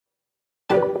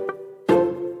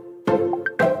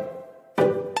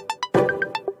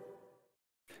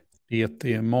Det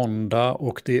är måndag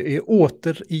och det är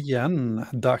återigen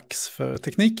dags för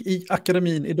Teknik i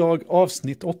Akademin. Idag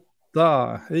avsnitt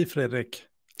 8. Hej Fredrik!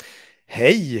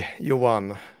 Hej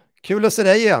Johan! Kul att se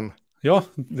dig igen. Ja,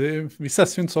 vi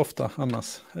ses ju inte så ofta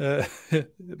annars.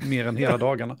 Mer än hela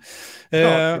dagarna.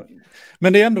 Ja.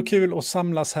 Men det är ändå kul att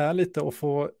samlas här lite och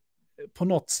få på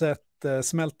något sätt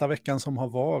smälta veckan som har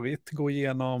varit. Gå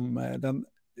igenom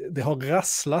det har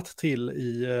rasslat till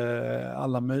i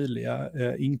alla möjliga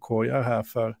inkorgar här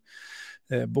för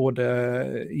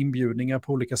både inbjudningar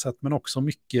på olika sätt men också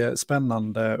mycket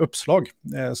spännande uppslag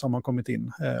som har kommit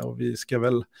in. Och vi ska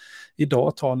väl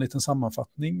idag ta en liten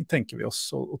sammanfattning, tänker vi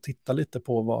oss, och titta lite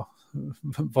på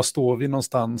vad står vi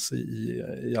någonstans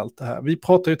i allt det här. Vi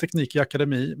pratar ju teknik i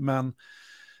akademi, men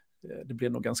det blir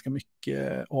nog ganska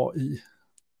mycket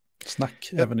AI-snack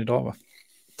även idag, va?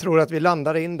 Tror att vi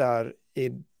landar in där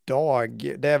idag.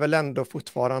 Det är väl ändå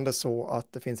fortfarande så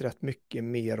att det finns rätt mycket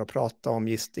mer att prata om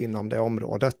just inom det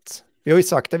området. Vi har ju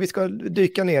sagt att vi ska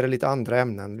dyka ner i lite andra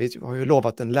ämnen. Vi har ju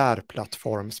lovat en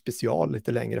lärplattform special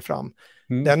lite längre fram.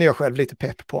 Den är jag själv lite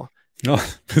pepp på. Ja,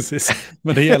 precis.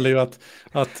 Men det gäller ju att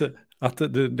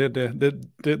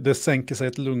det sänker sig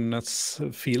ett lugnets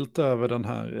filt över den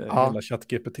här hela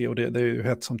ChatGPT, och det är ju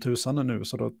hett som tusan nu,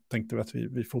 så då tänkte vi att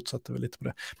vi fortsätter lite på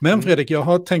det. Men Fredrik, jag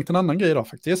har tänkt en annan grej idag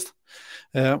faktiskt.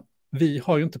 Vi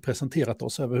har ju inte presenterat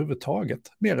oss överhuvudtaget,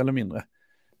 mer eller mindre.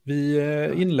 Vi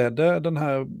inledde den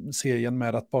här serien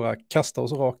med att bara kasta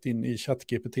oss rakt in i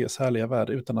ChatGPTs härliga värld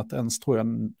utan att ens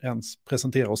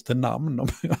presentera oss till namn, om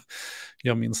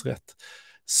jag minns rätt.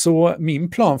 Så min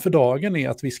plan för dagen är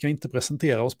att vi ska inte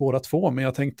presentera oss båda två, men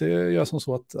jag tänkte göra som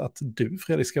så att du,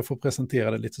 Fredrik, ska få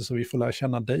presentera det lite så vi får lära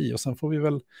känna dig, och sen får vi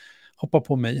väl hoppa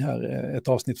på mig här ett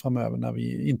avsnitt framöver när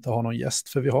vi inte har någon gäst,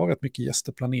 för vi har rätt mycket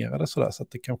gäster planerade sådär, så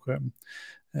att det kanske...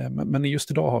 Men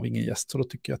just idag har vi ingen gäst, så då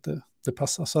tycker jag att det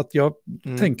passar. Så att jag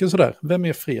tänker sådär, vem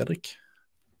är Fredrik?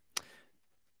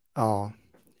 Ja,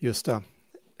 just det.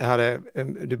 Det här är,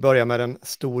 du börjar med en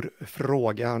stor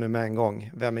fråga här nu med en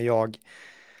gång. Vem är jag?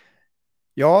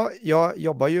 Ja, jag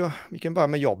jobbar ju, vi kan börja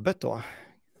med jobbet då.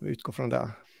 Vi utgår från det.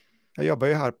 Jag jobbar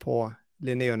ju här på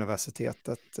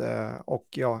Linnéuniversitetet och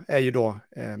jag är ju då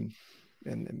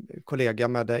en kollega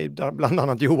med dig, bland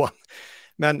annat Johan.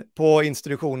 Men på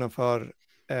institutionen för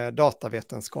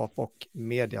datavetenskap och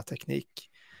mediateknik.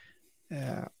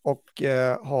 Och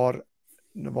har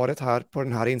varit här på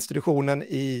den här institutionen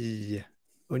i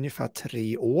ungefär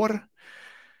 3 år.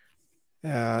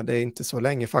 Det är inte så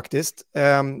länge faktiskt.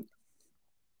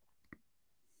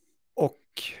 Och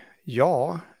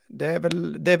ja, det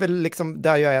är väl liksom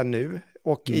där jag är nu.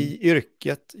 Och i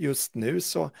yrket just nu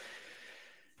så...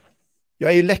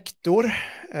 Jag är ju lektor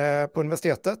på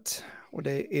universitetet, och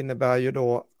det innebär ju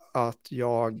då att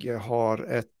jag har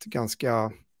ett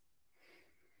ganska...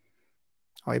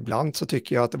 Ja, ibland så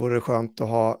tycker jag att det vore skönt att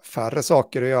ha färre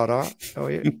saker att göra.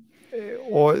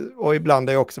 Och ibland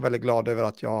är jag också väldigt glad över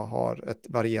att jag har ett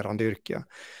varierande yrke.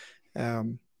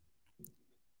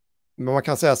 Men man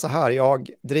kan säga så här, jag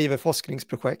driver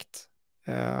forskningsprojekt,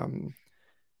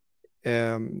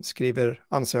 skriver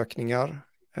ansökningar,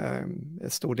 en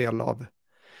stor del av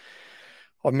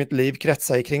mitt liv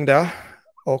kretsar kring det,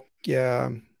 och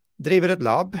driver ett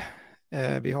labb.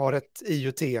 Vi har ett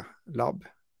IoT-labb.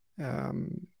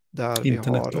 Där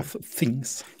Internet of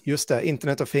Things. Just det,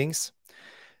 Internet of Things.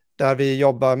 Där vi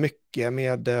jobbar mycket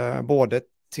med både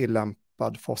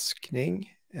tillämpad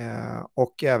forskning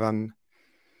och även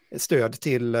stöd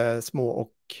till små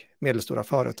och medelstora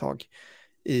företag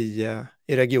i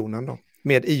regionen då,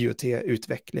 med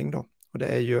IoT-utveckling då. Och det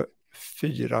är ju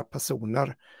 4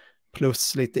 personer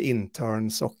plus lite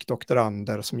interns och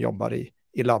doktorander som jobbar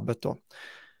i labbet då.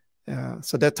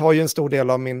 Så det tar ju en stor del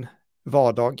av min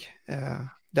vardag,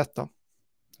 detta.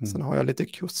 Sen har jag lite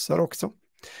kurser också.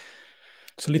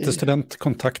 Så lite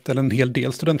studentkontakt, eller en hel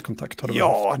del studentkontakt har du?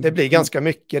 Ja, det blir ganska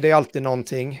mycket. Det är alltid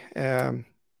någonting.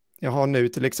 Jag har nu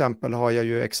till exempel har jag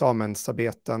ju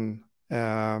examensarbeten,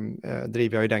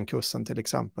 driver jag i den kursen till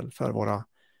exempel för våra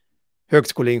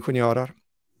högskoleingenjörer.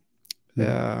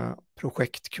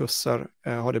 Projektkurser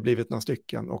har det blivit några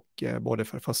stycken, och både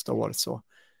för första år så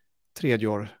 3:e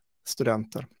år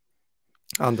studenter.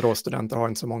 Andra årsstudenter har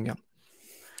inte så många.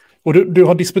 Och du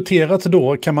har disputerat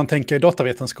då, kan man tänka, i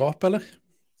datavetenskap eller?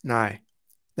 Nej,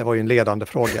 det var ju en ledande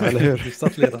fråga, eller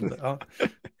hur? Ledande, ja.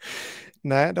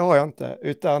 Nej, det har jag inte,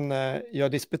 utan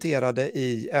jag disputerade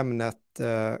i ämnet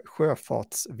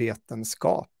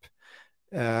sjöfartsvetenskap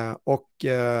och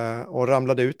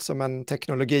ramlade ut som en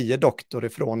teknologidoktor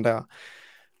ifrån det.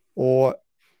 Och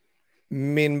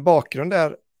min bakgrund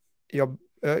är, jag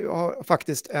har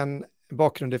faktiskt en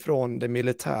bakgrund ifrån det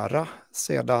militära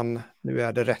sedan, nu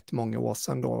är det rätt många år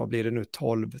sedan då, vad blir det nu,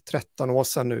 13 år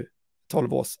sedan nu,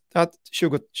 12 år sedan,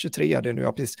 2023 är det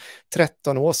nu, precis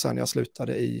 13 år sedan jag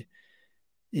slutade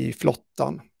i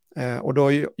flottan. Och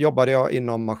då jobbade jag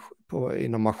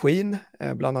inom maskin,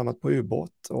 bland annat på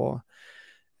ubåt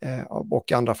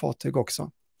och andra fartyg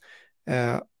också.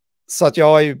 Så att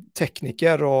jag är ju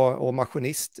tekniker och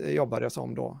maskinist jobbade jag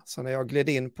som då. Så när jag gled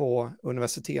in på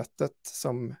universitetet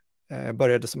som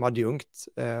började som adjunkt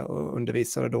och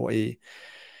undervisade då i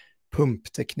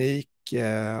pumpteknik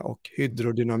och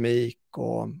hydrodynamik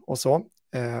och så.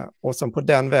 Och sen på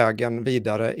den vägen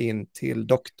vidare in till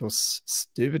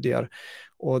doktorsstudier.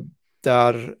 Och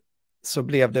där så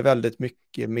blev det väldigt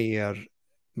mycket mer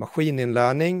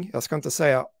maskininlärning. Jag ska inte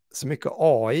säga så mycket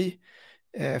AI,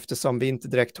 eftersom vi inte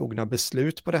direkt tog några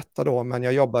beslut på detta då, men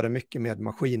jag jobbade mycket med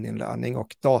maskininlärning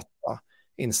och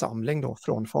datainsamling då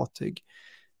från fartyg.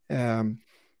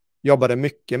 Jobbade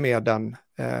mycket med den,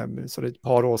 så det är ett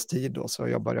par års tid då, så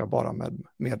jobbade jag bara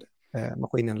med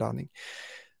maskininlärning.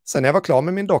 Sen när jag var klar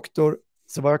med min doktor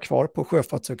så var jag kvar på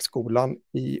Sjöfartshögskolan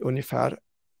i ungefär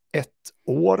 1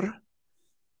 år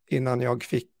innan jag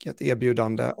fick ett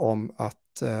erbjudande om att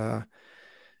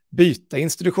byta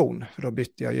institution. För då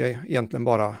bytte jag ju egentligen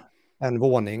bara en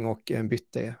våning och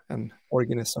bytte en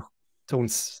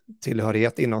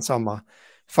organisationstillhörighet inom samma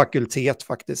fakultet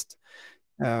faktiskt.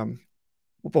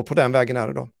 Och på den vägen är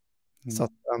det då. Så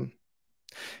att,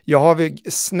 jag har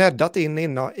sneddat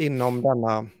inom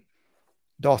denna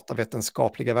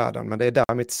datavetenskapliga världen, men det är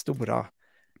där mitt stora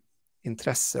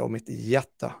intresse och mitt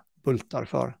hjärta bultar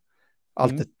för.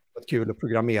 Alltid kul att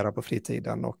programmera på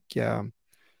fritiden och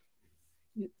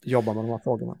jobba med de här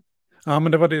frågorna. Ja,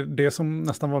 men det var det som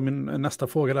nästan var min nästa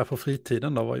fråga där på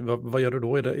fritiden då. Vad gör du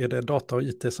då? Är det data och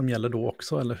IT som gäller då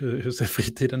också? Eller hur ser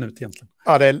fritiden ut egentligen?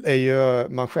 Ja, det är ju,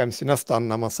 man skäms ju nästan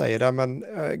när man säger det, men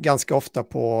ganska ofta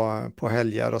på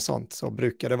helger och sånt så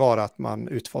brukar det vara att man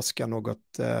utforskar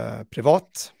något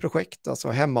privat projekt. Alltså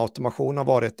hemautomation har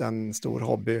varit en stor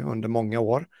hobby under många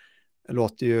år. Det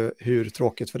låter ju hur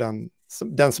tråkigt för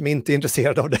den som inte är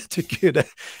intresserad av det, tycker ju det.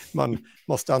 Man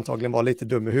måste antagligen vara lite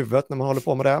dum i huvudet när man håller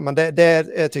på med det. Men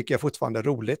det tycker jag fortfarande är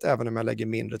roligt, även om jag lägger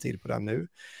mindre tid på det nu.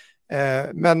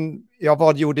 Men ja,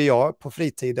 vad gjorde jag på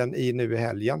fritiden nu i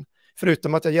helgen?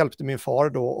 Förutom att jag hjälpte min far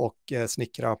då och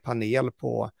snickra panel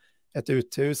på ett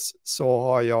uthus, så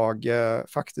har jag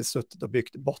faktiskt suttit och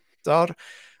byggt bottar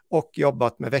och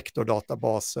jobbat med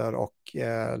vektordatabaser och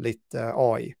lite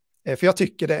AI. För jag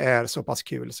tycker det är så pass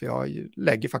kul så jag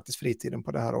lägger faktiskt fritiden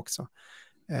på det här också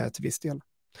till viss del.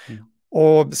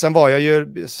 Och sen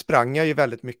sprang jag ju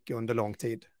väldigt mycket under lång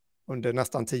tid. Under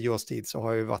nästan 10 års tid så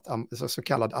har jag ju varit så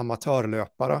kallad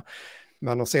amatörlöpare.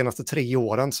 Men de senaste 3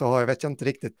 åren så har jag inte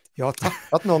riktigt, jag har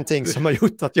tappat någonting som har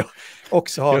gjort att jag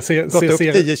också har gått upp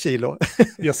 10 kilo.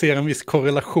 Jag ser en viss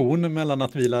korrelation mellan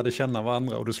att vi lärde känna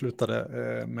varandra och du slutade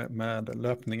med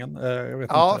löpningen. Jag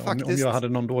vet inte om jag hade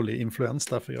någon dålig influens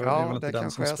där, för jag är väl inte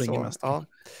den som springer mest. Ja.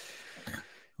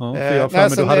 Sen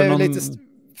är det lite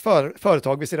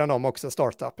företag vid sidan om också,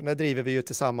 startup. Det driver vi ju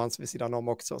tillsammans vid sidan om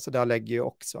också, så där lägger ju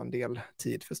också en del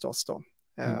tid förstås då.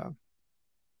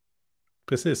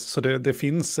 Precis, så det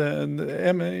finns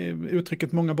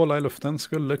uttrycket många bollar i luften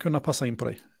skulle kunna passa in på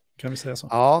dig, kan vi säga så?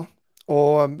 Ja,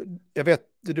 och jag vet,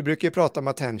 du brukar ju prata om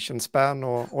attention span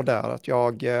och där att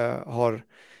jag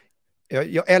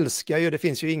älskar ju, det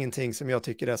finns ju ingenting som jag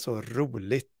tycker är så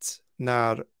roligt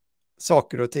när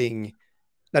saker och ting,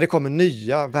 när det kommer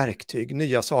nya verktyg,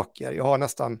 nya saker.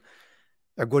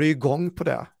 Jag går ju igång på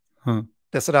det.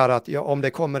 Det är sådär att om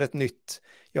det kommer ett nytt,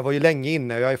 jag var ju länge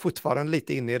inne och jag är fortfarande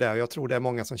lite inne i det och jag tror det är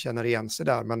många som känner igen sig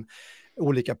där, men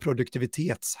olika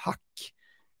produktivitetshack.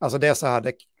 Alltså det är så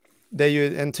här, det är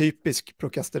ju en typisk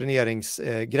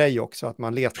prokrastineringsgrej också, att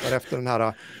man letar efter den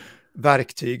här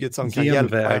verktyget som kan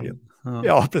hjälpa en.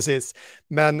 Ja, precis.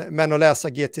 Men att läsa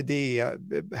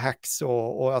GTD-hacks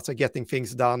och alltså getting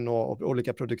things done och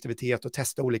olika produktivitet och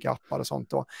testa olika appar och sånt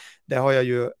då, det har jag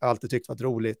ju alltid tyckt varit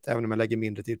roligt, även om jag lägger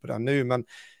mindre tid på det nu. Men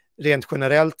rent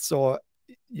generellt så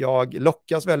jag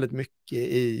lockas väldigt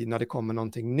mycket när det kommer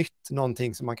någonting nytt,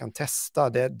 någonting som man kan testa.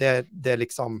 Det är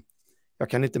liksom, jag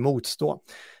kan inte motstå.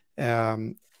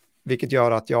 Vilket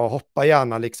gör att jag hoppar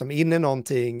gärna liksom in i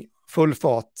någonting, full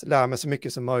fart, lär mig så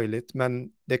mycket som möjligt. Men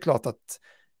det är klart att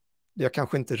jag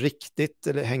kanske inte riktigt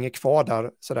hänger kvar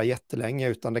där sådär jättelänge,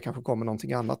 utan det kanske kommer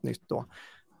någonting annat nytt då.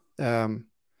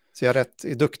 Så jag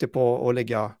är duktig på att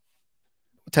ligga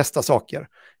och testa saker,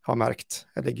 har märkt.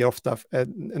 Jag ligger ofta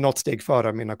något steg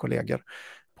före mina kollegor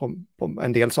på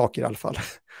en del saker i alla fall.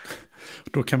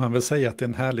 Då kan man väl säga att det är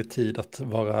en härlig tid att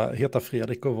heta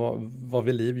Fredrik och vara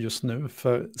vid liv just nu.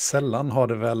 För sällan har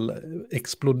det väl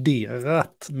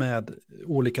exploderat med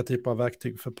olika typer av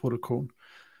verktyg för produktion.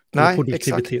 Eller Nej,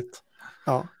 produktivitet. exakt.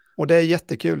 Ja, och det är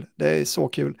jättekul. Det är så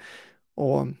kul.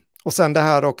 Och sen det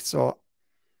här också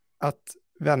att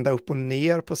vända upp och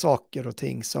ner på saker och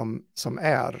ting som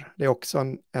är. Det är också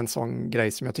en sån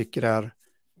grej som jag tycker är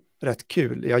rätt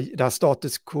kul. Det här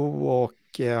status quo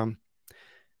och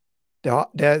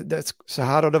så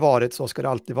här har det varit, så ska det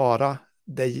alltid vara.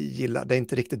 Det är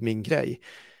inte riktigt min grej.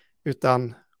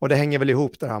 Och det hänger väl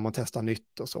ihop det här med att testa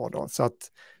nytt och så då. Så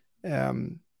att,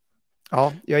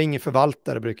 ja, jag är ingen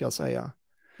förvaltare brukar jag säga.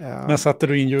 När satte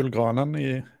du in julgranen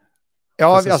i...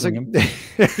 Ja, alltså,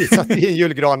 vi satte in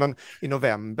julgranen i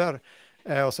november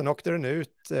och sen åkte den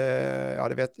ut,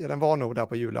 den var nog där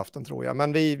på julafton tror jag,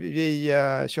 men vi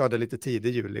körde lite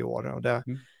tidig jul i år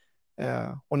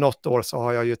och något år så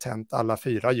har jag ju tänt alla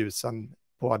 4 ljusen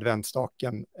på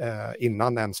adventstaken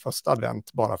innan ens första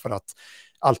advent, bara för att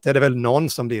alltid är det väl någon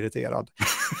som blir irriterad.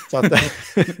 Så att,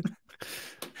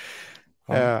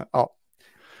 ja.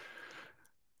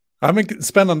 Ja, men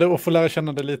spännande att få lära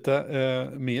känna det lite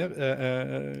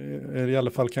mer, i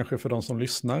alla fall kanske för de som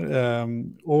lyssnar.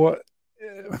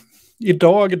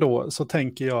 Idag då så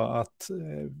tänker jag att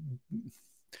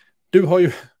du har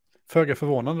ju, föga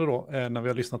förvånande då, när vi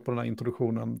har lyssnat på den här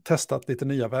introduktionen, testat lite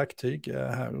nya verktyg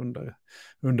här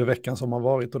under veckan som har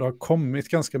varit. Och det har kommit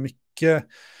ganska mycket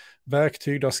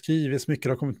verktyg, det har skrivits mycket, det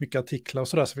har kommit mycket artiklar och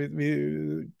sådär. Så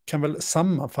vi kan väl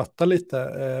sammanfatta lite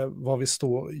var vi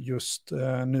står just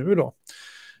nu då.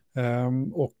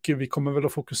 Och vi kommer väl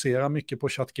att fokusera mycket på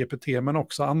ChatGPT, men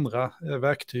också andra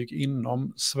verktyg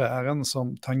inom sfären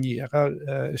som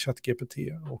tangerar ChatGPT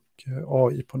och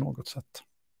AI på något sätt.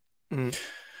 Mm.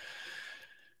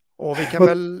 Och vi kan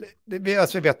väl, vi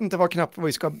vet inte knappt var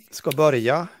vi ska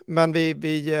börja, men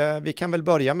vi kan väl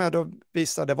börja med att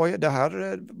visa, det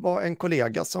här var en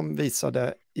kollega som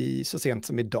visade så sent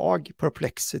som idag,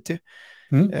 Perplexity.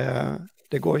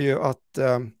 Det går ju att,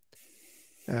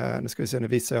 nu ska vi se, nu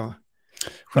visar jag.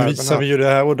 Nu visar vi ju det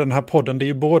här, och den här podden, det är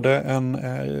ju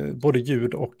både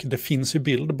ljud och det finns ju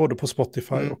bild både på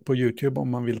Spotify och på YouTube om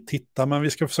man vill titta, men vi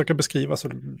ska försöka beskriva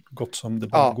så gott som det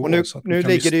bara går. Och så att nu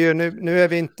ligger det ju, nu är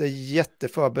vi inte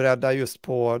jätteförberedda just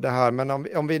på det här, men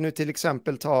om vi nu till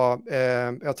exempel tar,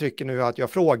 jag trycker nu att jag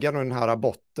frågar den här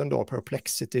botten då,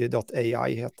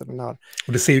 perplexity.ai heter den här.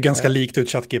 Och det ser ju ganska likt ut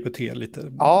ChatGPT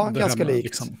lite. Ja, ganska likt.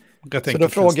 Liksom, så då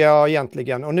frågar jag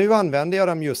egentligen, och nu använder jag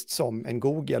dem just som en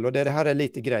Google, och det här är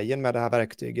lite grejen med det här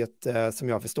verktyget som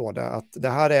jag förstår det, att det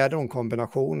här är en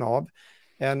kombination av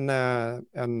en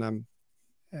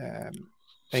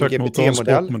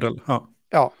GPT-modell.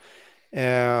 Ja.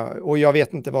 Och jag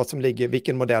vet inte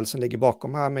vilken modell som ligger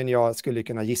bakom här, men jag skulle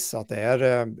kunna gissa att det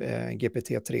är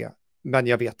GPT-3, men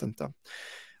jag vet inte.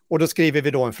 Och då skriver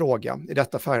vi då en fråga. I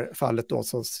detta fallet då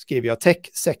så skriver jag Tech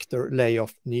Sector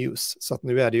Layoff News. Så att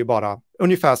nu är det ju bara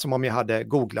ungefär som om jag hade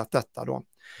googlat detta då.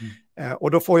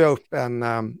 Och då får jag upp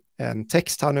en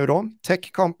text här nu då.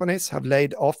 Tech companies have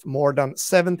laid off more than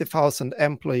 70,000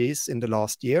 employees in the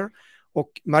last year. Och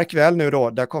märk väl nu då,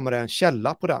 där kommer det en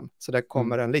källa på den. Så det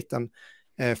kommer en liten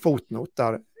fotnot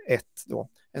där,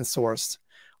 en source.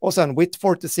 Och sen, with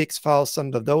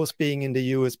 46,000 of those being in the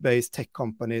US-based tech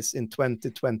companies in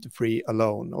 2023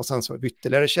 alone. Och sen så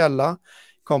ytterligare källa.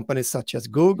 Companies such as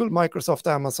Google, Microsoft,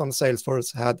 Amazon,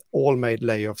 Salesforce had all made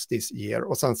layoffs this year.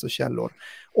 Och sen så källor.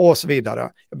 Och så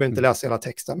vidare. Jag behöver inte läsa hela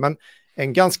texten. Men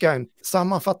en ganska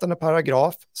sammanfattande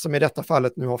paragraf som i detta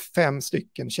fallet nu har 5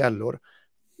 stycken källor.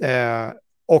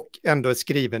 Och ändå är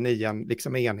skriven i en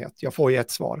liksom enhet. Jag får ju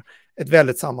ett svar. Ett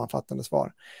väldigt sammanfattande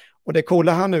svar. Och det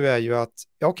coola här nu är ju att,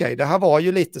 det här var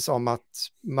ju lite som att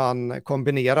man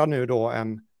kombinerar nu då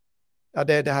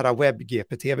det är det här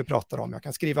webb-GPT vi pratar om. Jag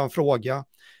kan skriva en fråga,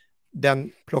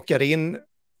 den plockar in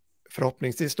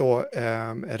förhoppningsvis då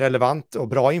relevant och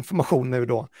bra information nu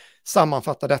då,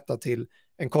 sammanfattar detta till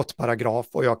en kort paragraf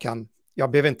och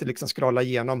jag behöver inte liksom scrolla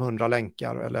igenom 100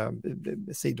 länkar eller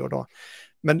sidor då.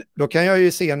 Men då kan jag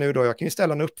ju se nu då, jag kan ju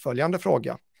ställa en uppföljande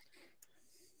fråga.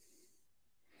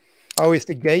 How is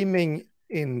the gaming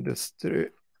industry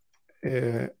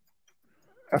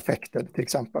affected till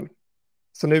exempel?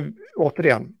 Så nu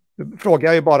återigen, frågar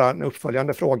jag ju bara en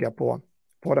uppföljande fråga på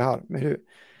det här.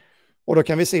 Och då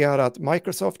kan vi se här att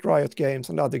Microsoft, Riot Games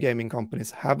and other gaming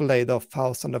companies have laid off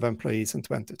thousands of employees in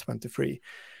 2023.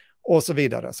 Och så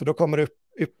vidare. Så då kommer det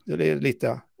upp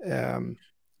lite...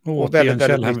 och väldigt, en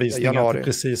källhänvisning till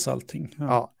precis allting.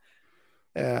 Ja.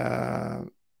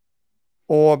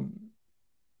 Och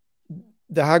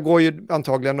det här går ju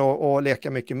antagligen att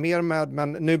leka mycket mer med,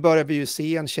 men nu börjar vi ju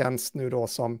se en tjänst nu då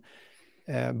som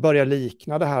börjar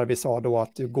likna det här vi sa då,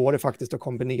 att det går faktiskt att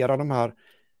kombinera de här,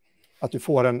 att du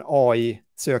får en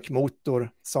AI-sökmotor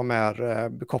som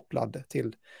är kopplad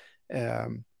till.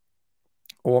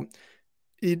 Och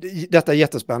detta är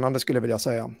jättespännande skulle jag vilja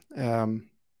säga.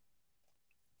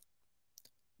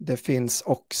 Det finns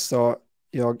också,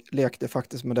 jag lekte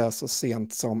faktiskt med det så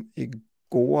sent som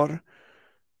igår.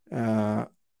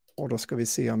 Och då ska vi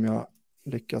se om jag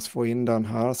lyckas få in den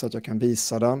här så att jag kan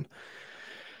visa den.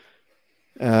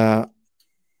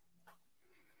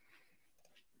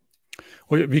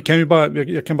 Och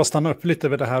jag kan bara stanna upp lite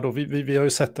vid det här då. Vi har ju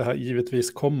sett det här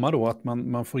givetvis komma då, att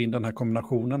man får in den här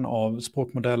kombinationen av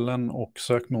språkmodellen och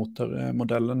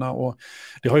sökmotormodellerna. Och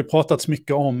det har ju pratats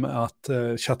mycket om att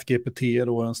ChatGPT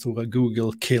då, den stora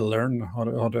Google-killern,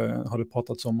 har det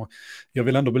pratats om. Och jag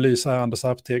vill ändå belysa här Anders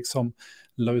Apteg som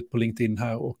la ut på LinkedIn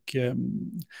här och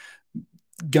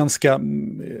ganska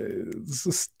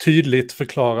tydligt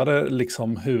förklarade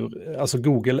liksom hur, alltså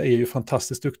Google är ju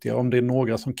fantastiskt duktiga. Om det är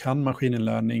några som kan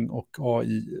maskininlärning och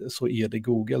AI så är det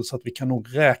Google. Så att vi kan nog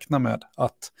räkna med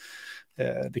att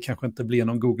det kanske inte blir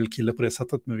någon Google-kille på det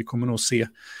sättet, men vi kommer nog se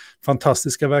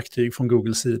fantastiska verktyg från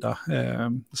Googles sida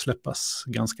släppas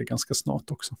ganska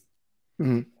snart också.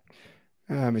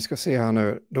 Vi ska se här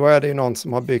nu. Då är det ju någon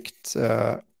som har byggt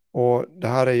och det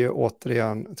här är ju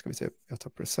återigen, ska vi se, jag tar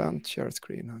present, share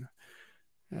screen här.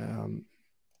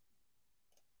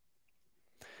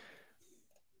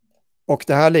 Och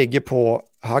det här ligger på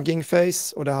Hugging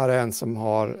Face och det här är en som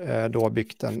har då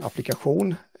byggt en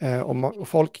applikation. Och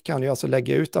folk kan ju alltså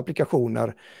lägga ut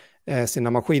applikationer,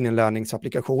 sina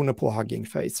maskininlärningsapplikationer på Hugging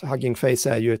Face. Hugging Face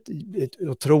är ju ett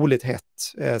otroligt hett,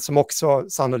 som också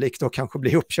sannolikt då kanske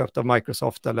blir uppköpt av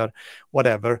Microsoft eller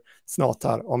whatever snart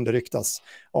här om det ryktas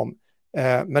om.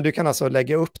 Men du kan alltså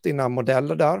lägga upp dina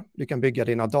modeller där, du kan bygga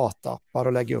dina dataappar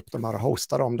och lägga upp de här och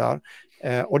hosta dem där.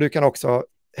 Och du kan också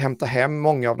hämta hem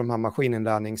många av de här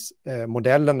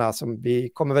maskininlärningsmodellerna som vi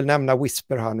kommer väl nämna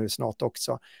Whisper här nu snart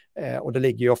också. Och det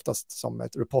ligger ju oftast som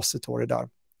ett repository där.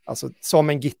 Alltså som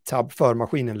en GitHub för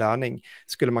maskininlärning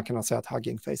skulle man kunna säga att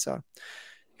Hugging Face är.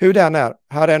 Hur den är,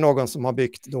 här är någon som har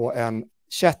byggt då en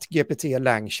ChatGPT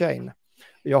LangChain.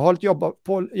 Jag har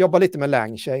jobbat lite med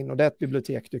LangChain och det är ett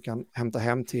bibliotek du kan hämta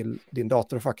hem till din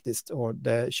dator faktiskt och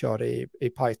det kör i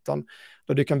Python.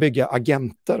 Då du kan bygga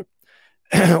agenter.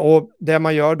 Och det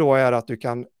man gör då är att du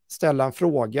kan ställa en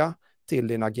fråga till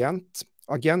din agent.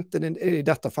 Agenten i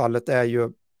detta fallet är ju,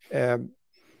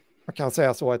 man kan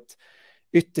säga så,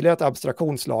 ytterligare ett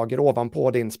abstraktionslager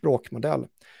ovanpå din språkmodell.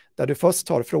 Där du först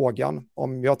tar frågan,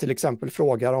 om jag till exempel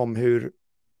frågar om hur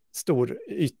stor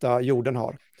yta jorden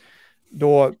har.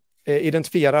 Då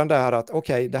identifierar den det här att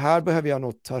okej, det här behöver jag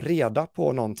nog ta reda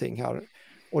på någonting här.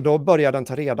 Och då börjar den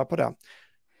ta reda på det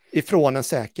ifrån en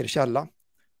säker källa.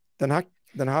 Den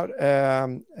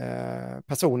här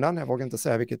personen, jag vågar inte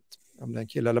säga om det är en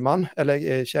kille eller man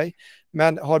eller tjej,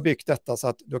 men har byggt detta så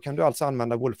att då kan du alltså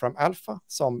använda Wolfram Alpha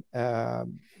som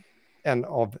en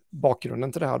av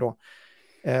bakgrunden till det här då.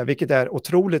 Vilket är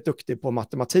otroligt duktig på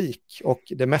matematik och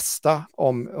det mesta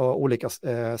om olika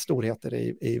storheter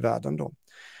i världen då.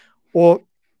 Och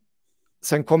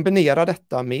sen kombinera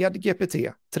detta med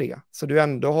GPT-3 så du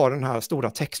ändå har den här stora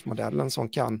textmodellen som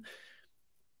kan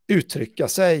uttrycka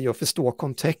sig och förstå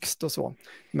kontext och så.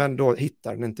 Men då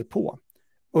hittar den inte på.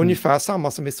 Ungefär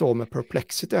samma som vi såg med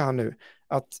Perplexity här nu.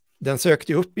 Att den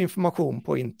sökte upp information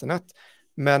på internet.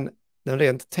 Men den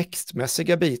rent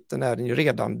textmässiga biten är den ju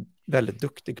redan väldigt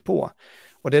duktig på.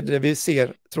 Och det vi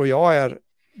ser, tror jag,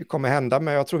 kommer hända.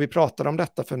 Men jag tror vi pratade om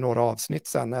detta för några avsnitt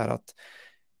sen. Är att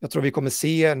jag tror vi kommer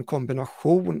se en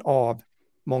kombination av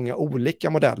många olika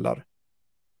modeller.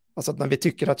 Alltså att när vi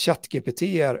tycker att ChatGPT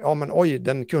är, ja men oj,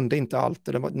 den kunde inte allt.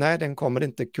 Eller, nej, den kommer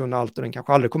inte kunna allt och den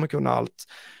kanske aldrig kommer kunna allt.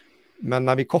 Men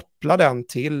när vi kopplar den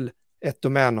till ett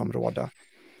domänområde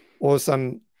och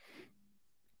sen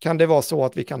kan det vara så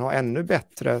att vi kan ha ännu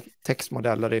bättre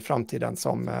textmodeller i framtiden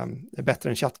som är bättre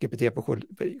än ChatGPT på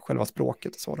själva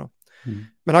språket och så då.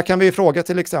 Men här kan vi fråga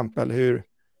till exempel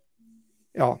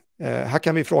här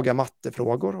kan vi fråga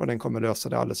mattefrågor och den kommer lösa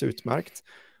det alldeles utmärkt.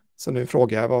 Så nu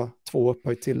frågar jag vad 2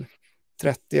 upphöjt till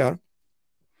 30 är.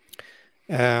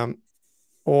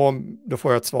 Och då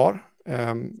får jag ett svar.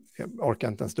 Jag orkar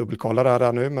inte ens dubbelkolla det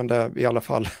här nu, men det är i alla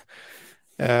fall.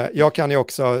 Jag kan ju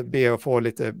också be att få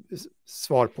lite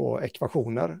svar på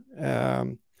ekvationer.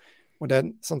 Och det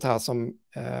är sånt här som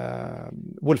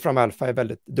Wolfram Alpha är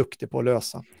väldigt duktig på att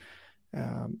lösa.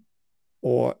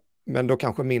 Men då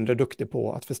kanske mindre duktig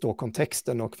på att förstå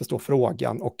kontexten och förstå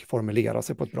frågan och formulera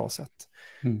sig på ett bra sätt.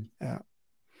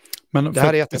 Men det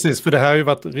här är precis, för det här har ju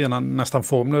varit redan nästan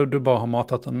formler du bara har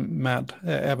matat den med,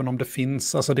 även om det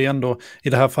finns, alltså det är ändå i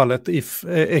det här fallet if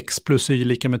x plus y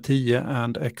lika med 10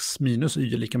 and x minus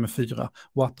y lika med 4,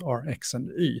 what are x and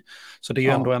y? Så det är ju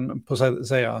ändå en, på att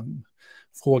säga,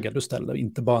 fråga du ställer,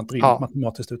 inte bara ett rent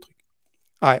matematiskt uttryck.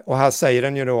 Nej, och här säger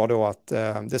den ju då att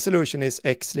the solution is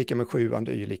x lika med 7 and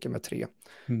y lika med 3.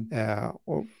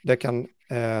 Och det kan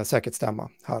säkert stämma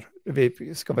här.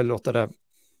 Vi ska väl låta det,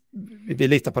 vi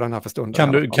litar på den här för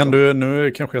stunden. Kan du,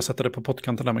 nu kanske jag sätter det på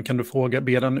pottkanten där, men kan du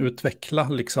be den utveckla,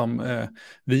 liksom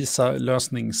visa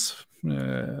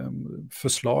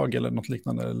lösningsförslag eller något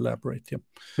liknande, elaborate?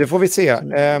 Det får vi se.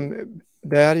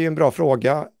 Det här är ju en bra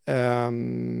fråga.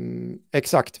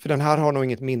 Exakt, för den här har nog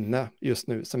inget minne just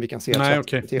nu som vi kan se att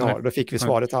ChatGPT har. Då fick vi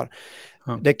svaret här.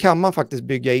 Det kan man faktiskt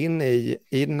bygga in i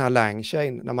den här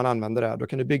langchain när man använder det. Då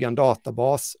kan du bygga en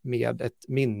databas med ett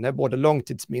minne, både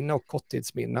långtidsminne och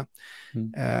korttidsminne.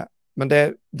 Men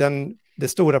det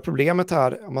stora problemet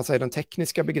här, om man säger den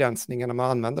tekniska begränsningen när man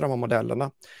använder de här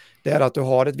modellerna, det är att du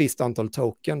har ett visst antal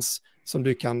tokens som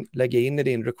du kan lägga in i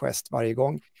din request varje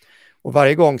gång. Och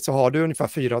varje gång så har du ungefär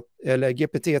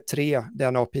GPT-3,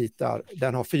 den API där,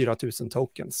 den har 4000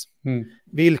 tokens.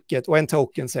 Och en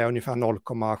token är ungefär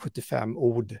 0,75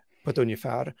 ord på ett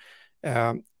ungefär.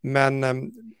 Men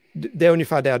det är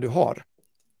ungefär det du har.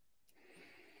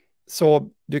 Så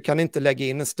du kan inte lägga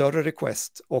in en större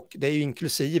request, och det är ju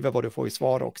inklusive vad du får i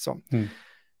svar också.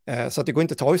 Så att det går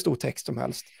inte att ta hur stor text som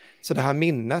helst. Så det här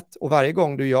minnet, och varje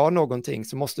gång du gör någonting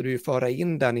så måste du ju föra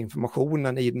in den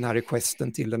informationen i den här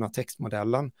requesten till den här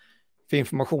textmodellen. För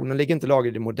informationen ligger inte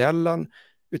lagrad i modellen,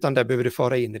 utan det behöver du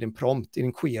föra in i din prompt, i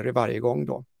din query varje gång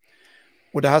då.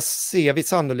 Och det här ser vi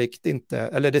sannolikt inte,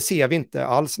 eller det ser vi inte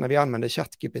alls när vi använder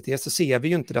ChatGPT, så ser vi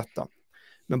ju inte detta.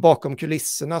 Men bakom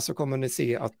kulisserna så kommer ni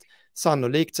se att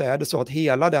sannolikt så är det så att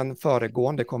hela den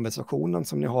föregående konversationen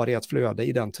som ni har i ett flöde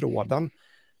i den tråden,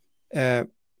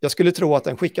 jag skulle tro att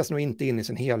den skickas nog inte in i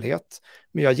sin helhet,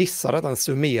 men jag gissar att den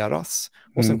summeras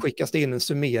och sen skickas det in en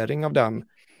summering av den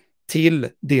till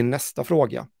din nästa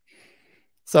fråga.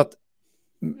 Så att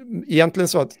egentligen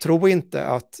så att tro inte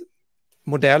att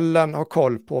modellen har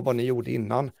koll på vad ni gjorde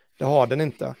innan. Det har den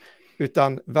inte.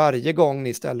 Utan varje gång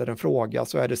ni ställer en fråga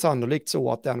så är det sannolikt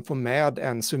så att den får med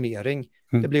en summering.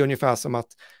 Det blir ungefär som att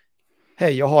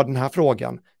hej, jag har den här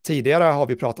frågan. Tidigare har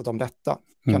vi pratat om detta.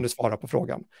 Kan du svara på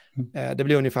frågan? Det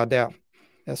blir ungefär det.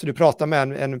 Så du pratar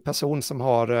med en person som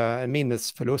har en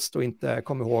minnesförlust och inte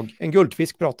kommer ihåg. En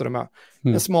guldfisk pratar du med.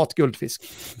 En smart guldfisk.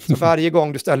 Så varje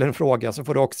gång du ställer en fråga så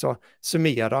får du också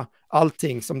summera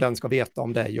allting som den ska veta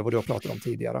om dig och vad du har pratat om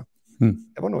tidigare.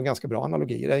 Det var nog en ganska bra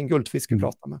analogi. Det är en guldfisk vi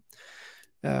pratar med.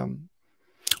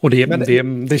 Och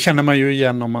det känner man ju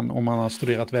igen om man har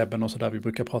studerat webben och så där. Vi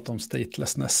brukar prata om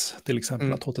statelessness, till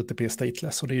exempel att HTTP är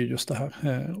stateless, och det är ju just det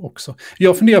här också.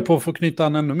 Jag funderar på att få knyta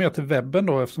an ännu mer till webben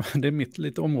då, eftersom det är mitt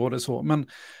lite område så. Men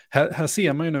här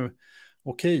ser man ju nu,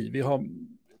 okej, vi har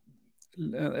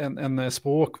en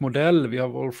språkmodell, vi har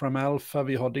Wolfram Alpha,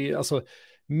 vi har det, alltså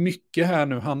mycket här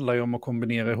nu handlar ju om att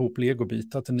kombinera ihop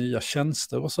legobitar till nya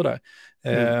tjänster och sådär.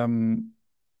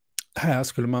 Här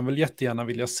skulle man väl jättegärna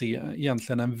vilja se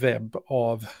egentligen en webb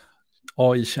av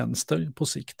AI-tjänster på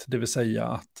sikt. Det vill säga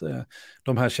att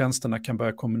de här tjänsterna kan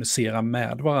börja kommunicera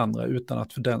med varandra utan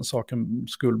att för den saken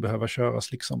skulle behöva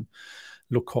köras liksom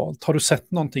lokalt. Har du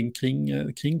sett någonting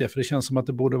kring det? För det känns som att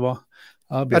det borde vara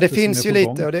arbete. Ja, det finns ju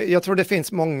lite, och jag tror det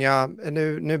finns många.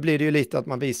 Nu blir det ju lite att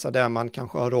man visar där man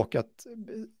kanske har råkat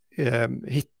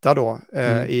hitta då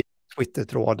i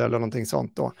Twitter-tråd eller någonting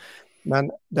sånt då.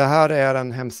 Men det här är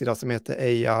en hemsida som heter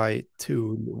AI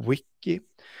Tool Wiki.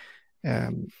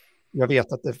 Jag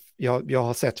vet att jag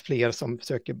har sett fler som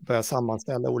försöker börja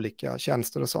sammanställa olika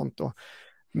tjänster och sånt då.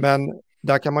 Men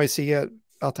där kan man ju se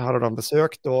att här har de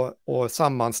besökt då och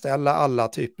sammanställa alla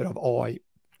typer av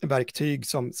AI-verktyg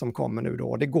som kommer nu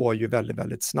då. Det går ju väldigt,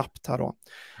 väldigt snabbt här då.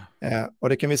 Och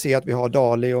det kan vi se att vi har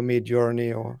DALL-E och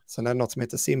Midjourney, och sen är det något som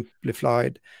heter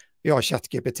Simplified. Vi har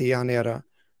ChatGPT här nere.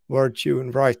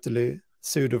 WordTune, Writerly,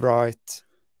 Pseudowrite.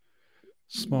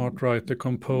 SmartWriter,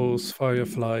 Compose,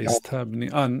 Fireflies, Tabney.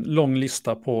 En lång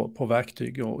lista på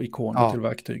verktyg och ikoner till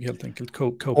verktyg helt enkelt.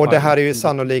 Och det här är ju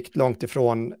sannolikt långt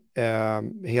ifrån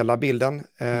hela bilden.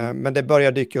 Men det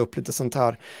börjar dyka upp lite sånt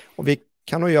här. Och vi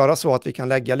kan nog göra så att vi kan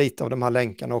lägga lite av de här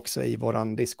länkarna också i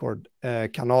våran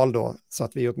Discord-kanal då. Så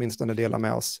att vi åtminstone delar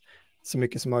med oss så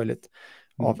mycket som möjligt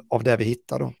av det vi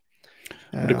hittar då.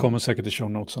 Och det kommer säkert i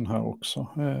show notesen här också,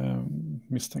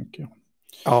 misstänker jag.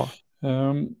 Ja.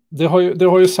 Det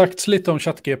har ju sagts lite om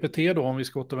ChatGPT då, om vi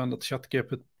ska återvända till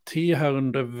ChatGPT här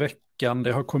under veckan.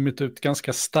 Det har kommit ut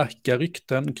ganska starka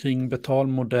rykten kring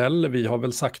betalmodell. Vi har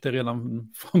väl sagt det redan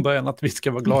från början att vi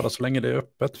ska vara glada så länge det är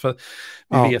öppet. För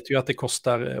vi vet ju att det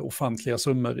kostar ofantliga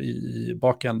summor i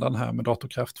bakändan här med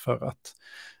datorkraft för att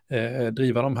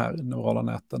driva de här neurala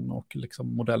näten och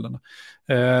liksom modellerna.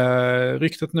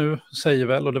 Ryktet nu säger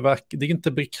väl, och det är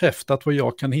inte bekräftat vad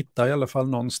jag kan hitta i alla fall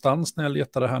någonstans när jag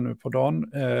letade här nu på dagen,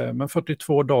 men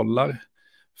 $42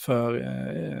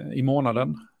 i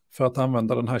månaden för att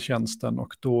använda den här tjänsten,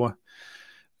 och då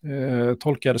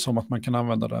tolkar jag det som att man kan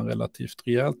använda den relativt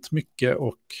rejält mycket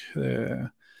och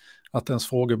att ens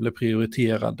frågor blir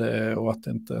prioriterade och att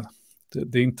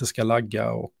det inte ska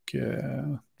lagga, och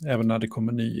även när det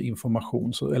kommer ny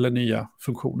information eller nya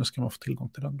funktioner ska man få tillgång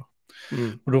till den då.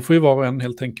 Och då får ju var och en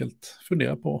helt enkelt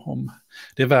fundera på om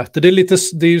det är värt det. Det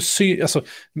är ju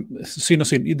synd och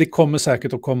synd. Det kommer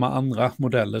säkert att komma andra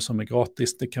modeller som är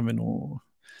gratis. Det kan vi nog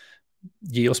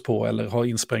ge oss på, eller ha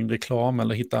insprängd reklam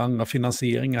eller hitta andra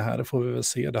finansieringar här. Det får vi väl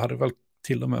se. Det hade väl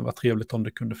till och med varit trevligt om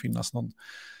det kunde finnas någon,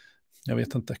 jag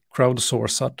vet inte,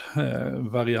 crowdsourcad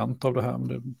variant av det här.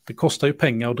 Men det kostar ju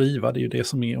pengar att driva, det är ju det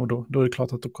som är, och då är det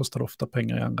klart att det kostar ofta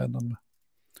pengar i andra änden.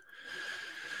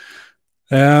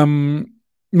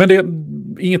 Men det är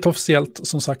inget officiellt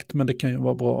som sagt, men det kan ju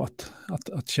vara bra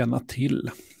att känna till.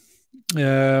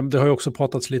 Det har ju också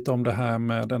pratats lite om det här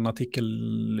med en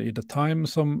artikel i The Time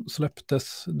som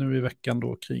släpptes nu i veckan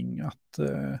då kring att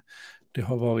det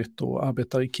har varit då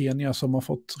arbetare i Kenya som har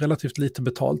fått relativt lite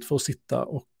betalt för att sitta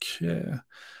och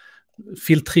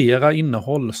filtrera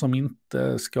innehåll som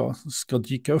inte ska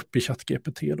dyka upp i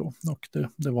ChatGPT då. Och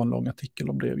det var en lång artikel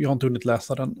om det. Jag har inte hunnit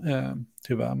läsa den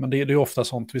tyvärr, men det är ofta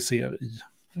sånt vi ser i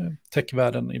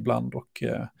techvärlden ibland, och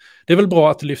det är väl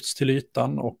bra att det lyfts till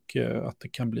ytan och att det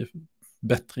kan bli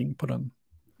bättring på den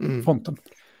fronten.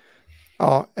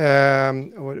 Ja,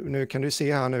 och nu kan du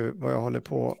se här nu vad jag håller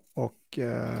på och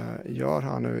gör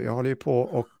här nu. Jag håller ju på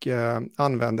och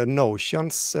använder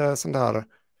Notions sån där.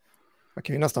 Jag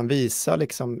kan ju nästan visa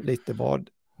liksom lite vad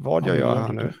jag gör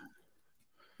här nu.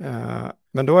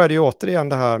 Men då är det ju återigen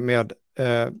det här med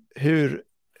hur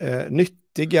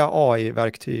nyttiga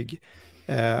AI-verktyg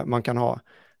man kan ha.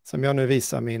 Som jag nu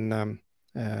visar min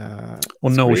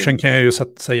och Notion kan jag ju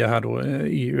säga här då är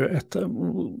ju ett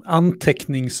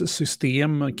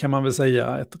anteckningssystem, kan man väl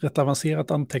säga, ett rätt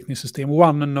avancerat anteckningssystem.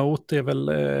 OneNote är väl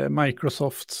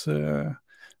Microsofts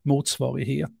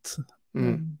motsvarighet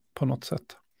på något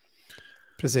sätt.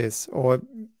 Precis, och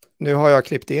nu har jag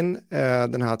klippt in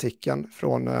den här artikeln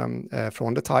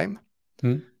från The Time.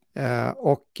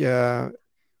 Och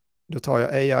då tar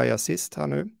jag AI Assist här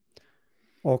nu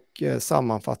och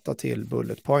sammanfattar till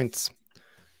bullet points.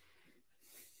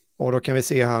 Och då kan vi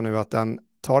se här nu att den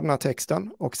tar den här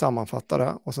texten och sammanfattar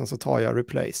det, och sen så tar jag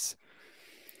replace.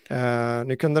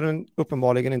 Nu kunde den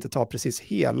uppenbarligen inte ta precis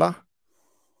hela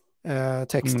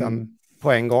texten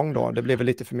på en gång då. Det blev väl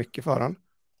lite för mycket för den.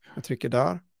 Jag trycker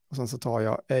där och sen så tar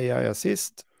jag AI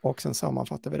Assist och sen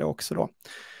sammanfattar vi det också då.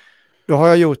 Då har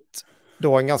jag gjort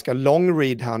då en ganska lång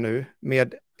read här nu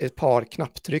med ett par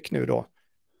knapptryck nu då.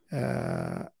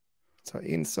 Så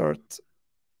insert.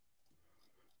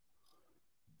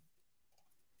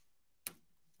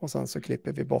 Och sen så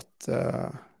klipper vi bort.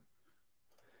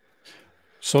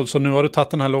 Så nu har du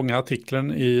tagit den här långa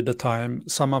artikeln i The Time,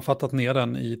 sammanfattat ner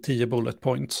den i 10 bullet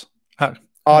points här.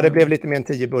 Ja, det blev lite mer än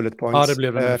 10 bullet points. Ja, det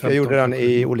blev en för jag gjorde den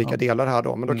i olika delar här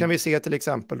då. Men då kan vi se till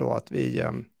exempel då att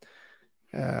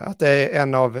att det är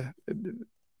en av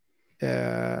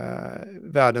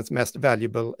världens mest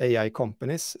valuable AI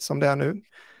companies som det är nu.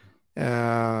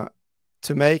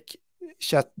 To make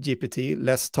ChatGPT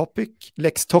less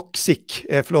toxic,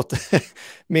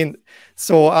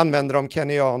 så använder de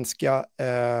kenyanska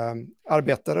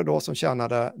arbetare då som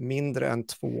tjänade mindre än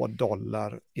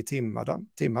 $2 i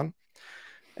timmen.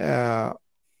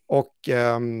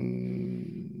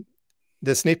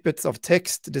 The snippets of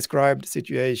text described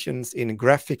situations in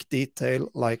graphic detail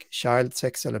like child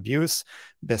sexual abuse,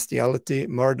 bestiality,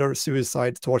 murder,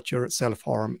 suicide, torture,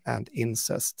 self-harm and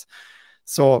incest.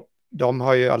 Så de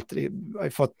har ju alltid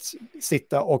fått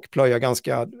sitta och plöja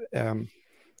ganska,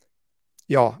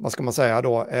 vad ska man säga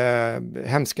då,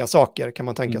 hemska saker kan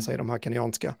man tänka sig, de här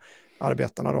kenyanska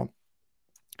arbetarna då.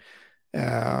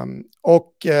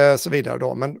 Och så vidare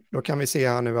då. Men då kan vi se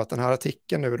här nu att den här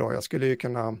artikeln nu då, jag skulle ju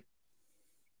kunna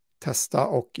testa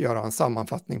och göra en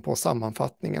sammanfattning på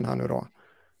sammanfattningen här nu då.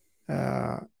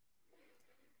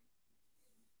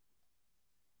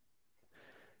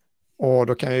 Och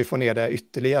då kan jag ju få ner det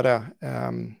ytterligare.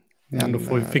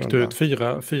 Då fick du ut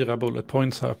fyra bullet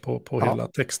points här på hela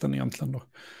texten egentligen då.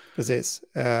 Precis.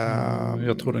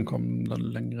 Jag tror den kom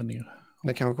längre ner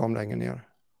Det kanske kom längre ner.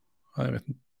 Ja, jag vet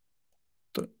inte.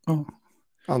 Ja.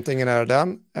 Antingen är det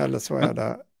den eller så är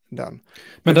det den.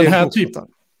 Men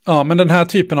den här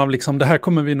typen av, liksom, det här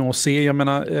kommer vi nog se. Jag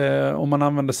menar, om man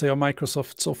använder sig av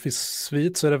Microsofts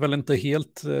Office-svit så är det väl inte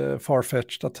helt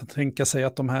farfetched att tänka sig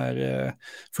att de här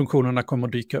funktionerna kommer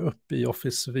att dyka upp i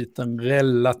Office-sviten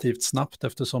relativt snabbt,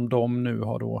 eftersom de nu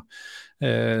har då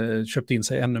köpt in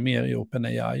sig ännu mer i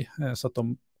OpenAI. Så att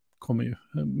de kommer ju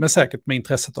säkert med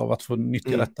intresset av att få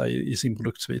nyttja detta i sin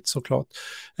produktsvit, såklart.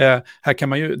 Det här kan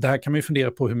man ju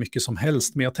fundera på hur mycket som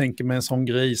helst, men jag tänker med en sån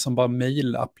grej som bara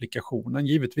mail-applikationen.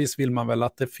 Givetvis vill man väl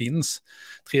att det finns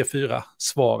 3-4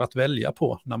 svar att välja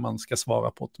på när man ska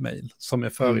svara på ett mail som är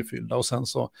förifyllda, och sen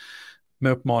så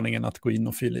med uppmaningen att gå in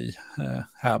och fylla i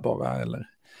här bara, eller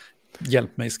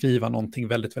hjälp mig skriva någonting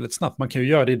väldigt, väldigt snabbt. Man kan ju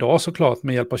göra det idag såklart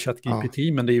med hjälp av ChatGPT,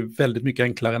 men det är ju väldigt mycket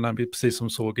enklare när vi, precis som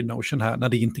såg i Notion här, när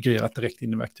det är integrerat direkt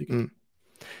in i verktyget.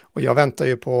 Och jag väntar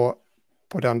ju på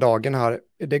den dagen här.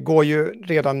 Det går ju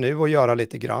redan nu att göra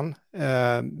lite grann.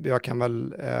 Jag kan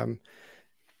väl...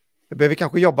 Jag behöver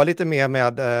kanske jobba lite mer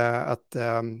med att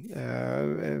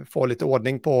få lite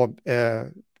ordning på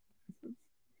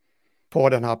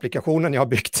den här applikationen jag har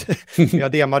byggt.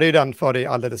 Jag demade ju den för dig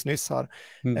alldeles nyss här.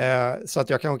 Så att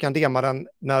jag kanske kan dema den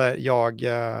när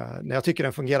jag tycker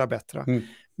den fungerar bättre.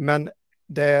 Men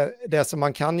det som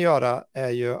man kan göra är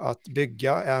ju att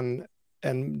bygga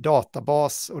en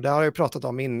databas, och det har jag ju pratat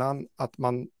om innan, att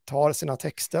man tar sina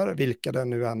texter, vilka det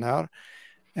nu än är,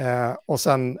 och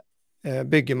sen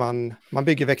bygger man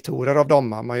vektorer av dem,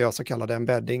 man gör så kallade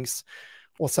embeddings.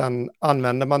 Och sen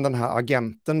använder man den här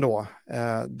agenten då,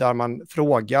 där man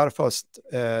frågar först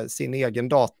sin egen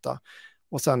data,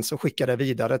 och sen så skickar det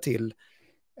vidare till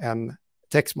en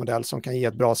textmodell som kan ge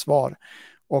ett bra svar.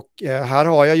 Och här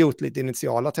har jag gjort lite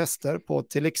initiala tester på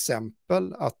till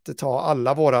exempel att ta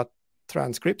alla våra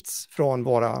transcripts från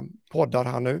våra poddar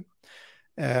här nu,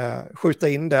 skjuta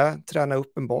in det, träna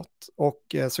upp en bot,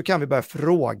 och så kan vi börja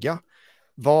fråga,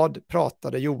 vad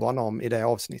pratade Johan om i det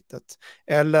avsnittet?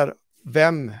 Eller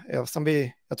jag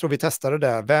tror vi testade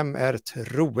det, vem är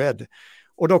troed?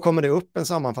 Och då kommer det upp en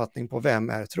sammanfattning på vem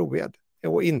är troed.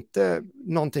 Och inte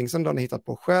någonting som den har hittat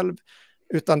på själv,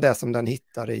 utan det som den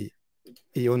hittar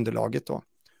i underlaget då.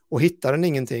 Och hittar den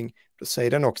ingenting, då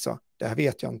säger den också, det här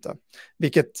vet jag inte.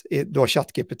 Vilket då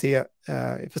ChatGPT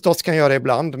förstås kan göra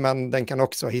ibland, men den kan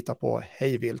också hitta på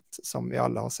hejvilt, som vi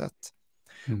alla har sett.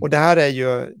 Och det här är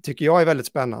ju, tycker jag är väldigt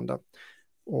spännande.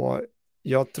 Och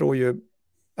jag tror ju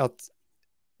att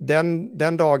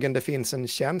den dagen det finns en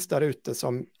tjänst där ute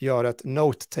som gör ett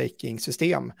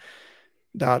note-taking-system,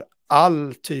 där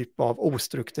all typ av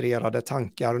ostrukturerade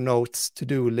tankar, notes,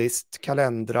 to-do-list,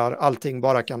 kalendrar, allting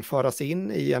bara kan föras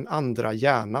in i en andra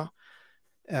hjärna,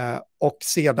 och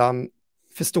sedan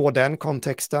förstå den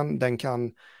kontexten, den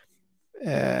kan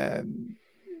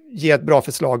ge ett bra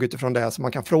förslag utifrån det, så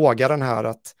man kan fråga den här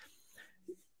att,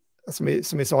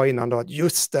 som vi sa innan då, att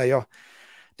just det,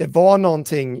 det var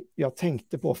någonting jag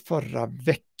tänkte på förra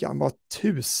veckan, vad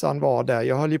tusan var det?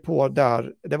 Jag höll ju på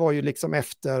där, det var ju liksom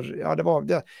efter,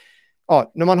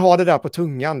 när man har det där på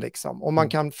tungan liksom, och man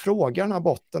kan fråga den här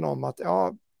botten om att,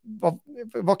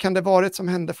 vad kan det varit som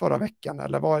hände förra veckan?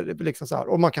 Eller vad det liksom så här,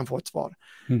 och man kan få ett svar.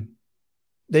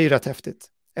 Det är ju rätt häftigt.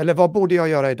 Eller vad borde jag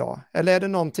göra idag? Eller är det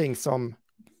någonting som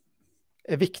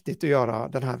är viktigt att göra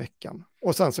den här veckan?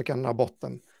 Och sen så kan den här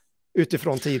botten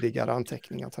utifrån tidigare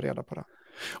anteckningar ta reda på det.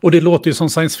 Och det låter ju som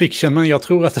science fiction, men jag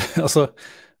tror att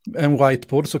en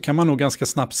whiteboard, så kan man nog ganska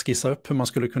snabbt skissa upp hur man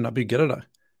skulle kunna bygga det där.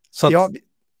 Så att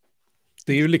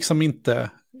det är ju liksom inte,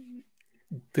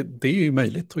 det är ju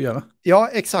möjligt att göra. Ja,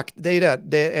 exakt. Det är det.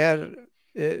 Det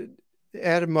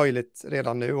är möjligt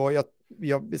redan nu, och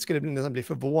jag skulle nästan bli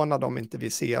förvånad om inte vi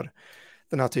ser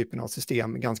den här typen av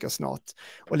system ganska snart.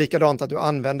 Och likadant att du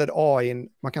använder AI,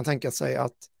 man kan tänka sig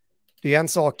att det är en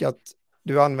sak att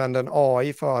du använder en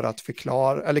AI för att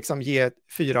förklara, eller liksom ge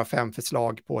 4-5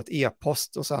 förslag på ett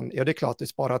e-post, och sen är det klart att du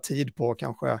sparar tid på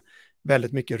kanske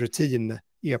väldigt mycket rutin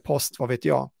e-post, vad vet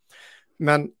jag.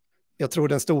 Men jag tror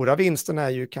den stora vinsten är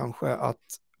ju kanske att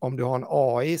om du har en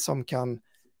AI som kan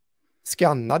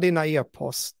skanna dina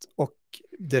e-post och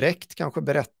direkt kanske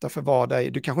berätta för vad det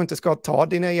är. Du kanske inte ska ta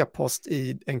dina e-post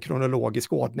i en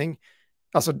kronologisk ordning.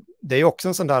 Alltså det är också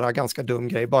en sån där ganska dum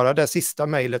grej. Bara det sista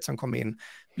mejlet som kom in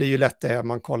blir ju lätt det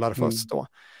man kollar först då.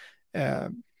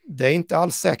 Det är inte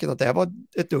alls säkert att det var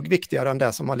ett dugg viktigare än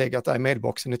det som har legat där i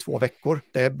mailboxen i 2 veckor.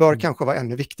 Det bör kanske vara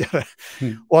ännu viktigare.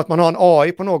 Och att man har en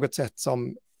AI på något sätt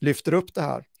som lyfter upp det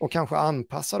här och kanske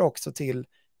anpassar också till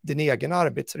din egen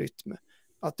arbetsrytm.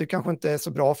 Att du kanske inte är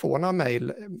så bra att få några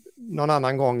mejl någon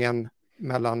annan gång än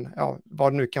mellan,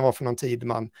 vad det nu kan vara för någon tid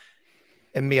man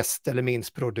är mest eller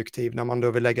minst produktiv när man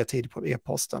då vill lägga tid på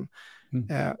e-posten.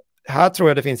 Här tror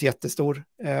jag det finns jättestor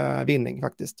vinning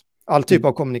faktiskt. All typ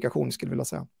av kommunikation skulle jag vilja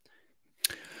säga.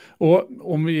 Och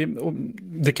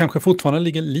det kanske fortfarande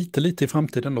ligger lite i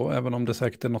framtiden då, även om det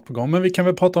säkert är något på gång. Men vi kan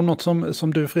väl prata om något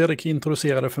som du, Fredrik,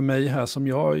 introducerade för mig här, som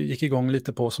jag gick igång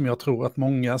lite på, som jag tror att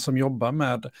många som jobbar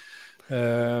med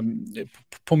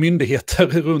på myndigheter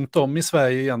runt om i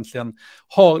Sverige egentligen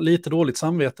har lite dåligt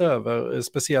samvete över,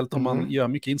 speciellt om man gör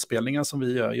mycket inspelningar som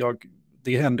vi gör.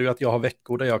 Det händer ju att jag har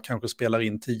veckor där jag kanske spelar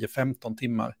in 10-15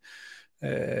 timmar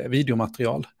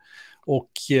videomaterial.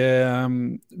 Och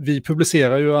vi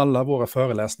publicerar ju alla våra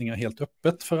föreläsningar helt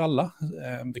öppet för alla.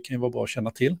 Det kan ju vara bra att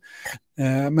känna till.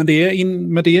 Men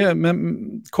med det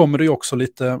kommer det ju också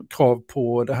lite krav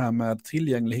på det här med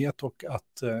tillgänglighet och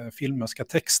att filmer ska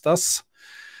textas.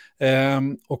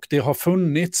 Och det har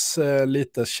funnits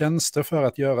lite tjänster för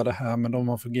att göra det här, men de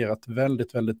har fungerat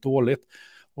väldigt, väldigt dåligt.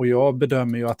 Och jag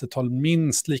bedömer ju att det tar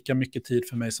minst lika mycket tid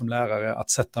för mig som lärare att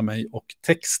sätta mig och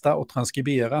texta och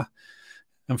transkribera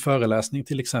en föreläsning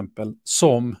till exempel,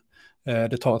 som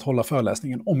det tar att hålla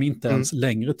föreläsningen, om inte ens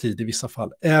längre tid i vissa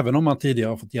fall, även om man tidigare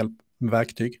har fått hjälp med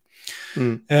verktyg.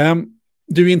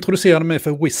 Du introducerade mig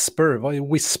för Whisper. Vad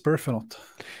är Whisper för något?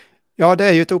 Ja, det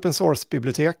är ju ett open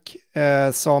source-bibliotek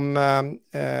som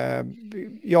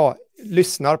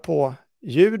lyssnar på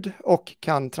ljud och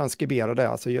kan transkribera det.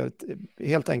 Alltså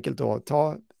helt enkelt då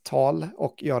ta tal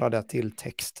och göra det till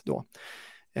text då.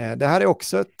 Det här är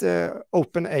också ett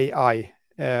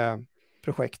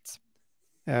OpenAI-projekt.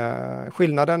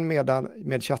 Skillnaden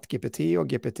med ChatGPT och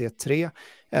GPT-3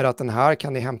 är att den här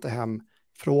kan ni hämta hem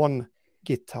från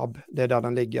GitHub, det är där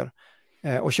den ligger,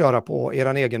 och köra på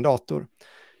er egen dator.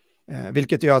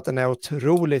 Vilket gör att den är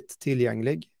otroligt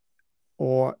tillgänglig.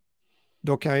 Och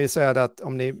då kan jag ju säga det att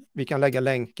vi kan lägga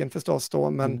länken förstås då,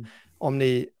 men om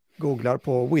ni googlar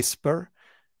på Whisper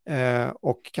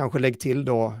och kanske lägg till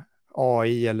då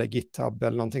AI eller GitHub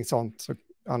eller någonting sånt, så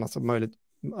annars är det möjligt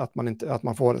att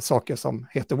man får saker som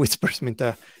heter Whisper som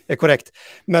inte är korrekt.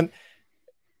 Men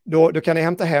då kan ni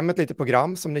hämta hem ett litet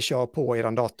program som ni kör på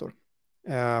er dator.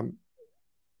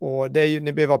 Och det är ju,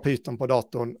 ni behöver ha Python på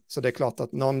datorn, så det är klart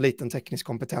att någon liten teknisk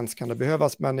kompetens kan det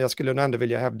behövas, men jag skulle ändå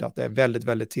vilja hävda att det är väldigt,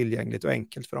 väldigt tillgängligt och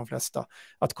enkelt för de flesta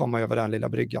att komma över den lilla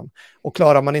bryggan. Och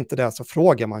klarar man inte det så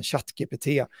frågar man ChatGPT,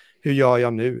 hur gör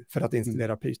jag nu för att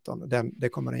installera Python? Det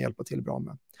kommer den hjälpa till bra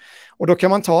med. Och då kan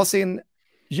man ta sin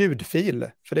ljudfil,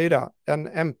 för det är ju det, en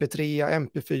MP3,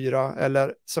 MP4,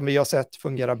 eller som vi har sett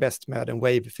fungerar bäst med en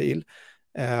wave-fil.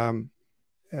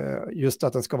 Just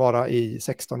att den ska vara i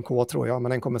 16K tror jag,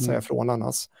 men den kommer säga från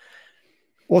annars.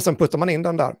 Och sen puttar man in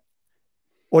den där.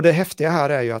 Och det häftiga här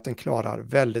är ju att den klarar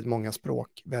väldigt många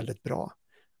språk väldigt bra.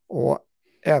 Och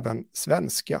även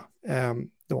svenska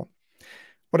då.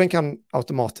 Och den kan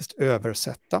automatiskt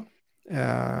översätta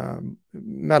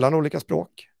mellan olika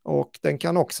språk. Och den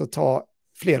kan också ta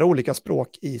flera olika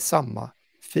språk i samma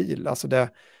fil. Alltså det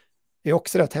är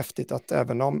också rätt häftigt att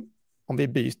även om vi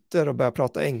byter och börjar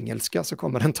prata engelska så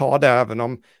kommer den ta det även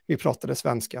om vi pratade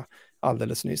svenska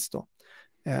alldeles nyss då.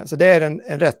 Så det är en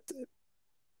rätt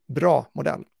bra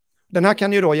modell. Den här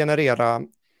kan ju då generera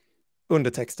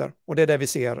undertexter och det är det vi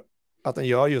ser att den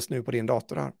gör just nu på din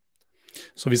dator här.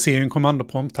 Så vi ser ju en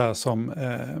kommandoprompt här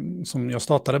som jag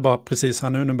startade bara precis här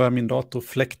nu. Nu börjar min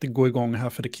datorfläkt gå igång här,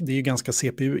 för det är ju ganska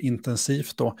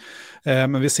CPU-intensivt då.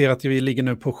 Men vi ser att vi ligger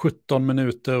nu på 17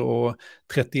 minuter och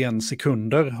 31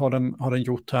 sekunder har den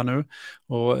gjort här nu.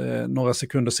 Och några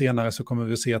sekunder senare så kommer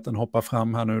vi se att den hoppar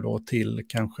fram här nu då till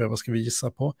kanske, vad ska vi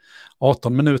gissa på,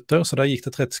 18 minuter. Så där gick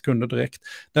det 30 sekunder direkt.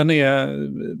 Den är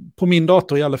på min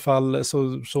dator i alla fall,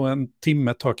 så en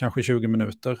timme tar kanske 20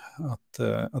 minuter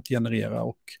att generera.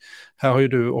 Och här har ju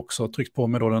du också tryckt på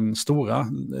med då den stora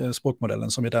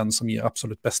språkmodellen som är den som ger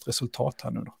absolut bäst resultat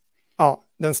här nu då. Ja,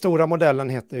 den stora modellen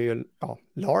heter ju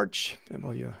large. Det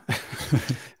var ju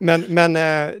men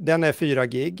den är 4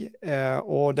 gig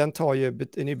och den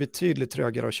är betydligt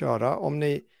trögare att köra.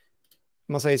 Om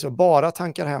man säger så, bara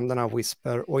tankar hem den här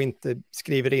Whisper och inte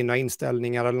skriver in några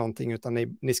inställningar eller någonting,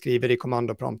 utan ni skriver i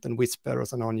kommandoprompten Whisper och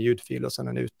sen har en ljudfil och sen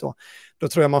en ut då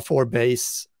tror jag man får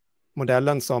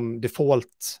base-modellen som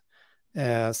default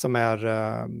som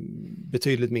är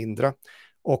betydligt mindre.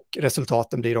 Och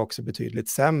resultaten blir också betydligt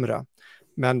sämre.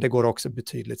 Men det går också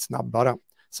betydligt snabbare.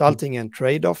 Så allting är en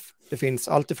trade-off. Det finns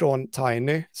allt ifrån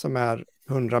Tiny som är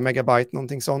 100 megabyte,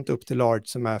 någonting sånt, upp till Large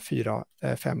som är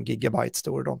 4-5 gigabyte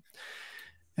stor då.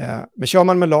 Men kör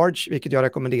man med Large, vilket jag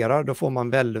rekommenderar, då får man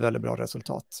väldigt, väldigt bra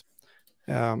resultat.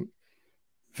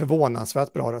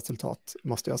 Förvånansvärt bra resultat,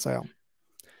 måste jag säga.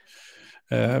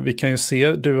 Vi kan ju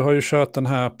se, du har ju kört den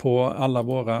här på alla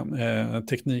våra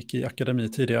teknik i Akademi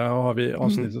tidigare, har vi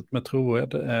avsnittet med troed.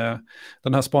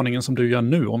 Den här spaningen som du gör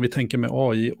nu, om vi tänker med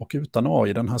AI och utan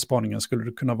AI, den här spaningen, skulle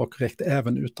du kunna vara korrekt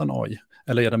även utan AI?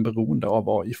 Eller är den beroende av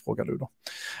AI, frågar du då?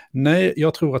 Nej,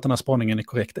 jag tror att den här spaningen är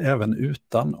korrekt även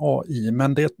utan AI,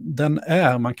 men den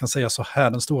är, man kan säga så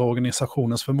här, den stora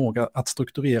organisationens förmåga att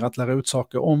strukturera, att lära ut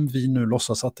saker, om vi nu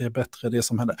låtsas att det är bättre det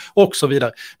som händer, och så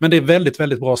vidare. Men det är väldigt,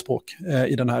 väldigt bra språk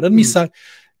i den här. Den missar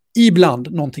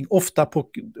ibland någonting, ofta på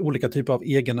olika typer av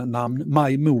egennamn.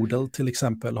 My Model till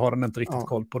exempel har den inte riktigt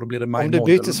koll på, då blir det My Om du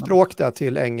Model. byter språk där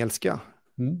till engelska.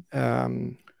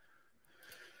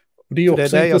 Det är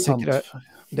också det intressant.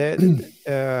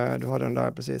 Du har den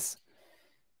där precis.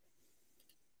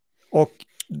 Och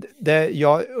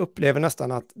jag upplever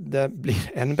nästan att det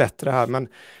blir än bättre här, men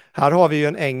här har vi ju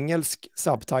en engelsk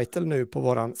subtitle nu på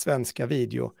våran svenska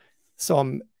video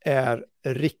som är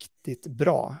riktigt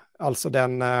bra. Alltså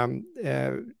den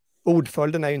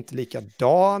ordföljden är ju inte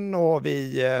likadan, och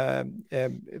vi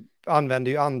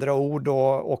använder ju andra ord,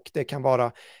 och det kan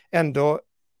vara ändå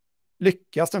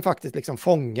lyckas den faktiskt liksom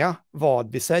fånga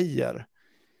vad vi säger.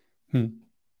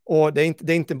 Och det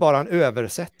är inte bara en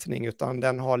översättning, utan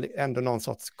den har ändå någon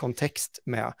sorts kontext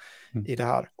med i det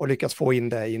här, och lyckas få in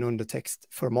det i en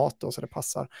undertextformat då, så det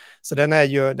passar. Så den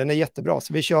är jättebra,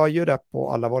 så vi kör ju det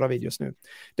på alla våra videos nu.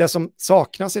 Det som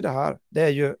saknas i det här, det är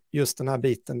ju just den här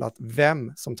biten att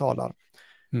vem som talar.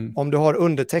 Om du har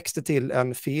undertexter till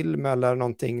en film eller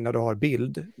någonting när du har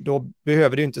bild, då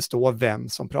behöver det ju inte stå vem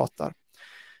som pratar.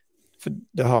 För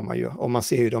det hör man ju, och man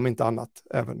ser ju dem inte annat,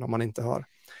 även om man inte hör.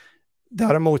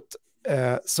 Däremot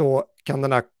så kan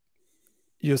den här,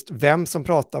 just vem som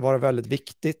pratar, vara väldigt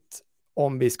viktigt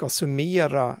om vi ska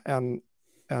summera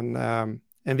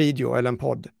en video eller en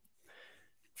podd.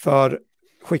 För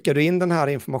skickar du in den här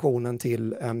informationen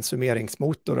till en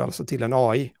summeringsmotor, alltså till en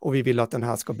AI, och vi vill att den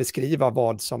här ska beskriva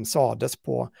vad som sades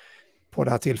på det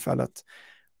här tillfället,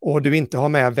 och du inte har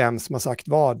med vem som har sagt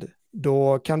vad,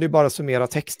 då kan du bara summera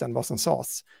texten, vad som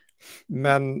sades.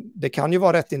 Men det kan ju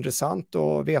vara rätt intressant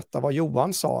att veta vad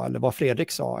Johan sa, eller vad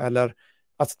Fredrik sa, eller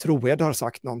att troed har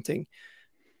sagt någonting.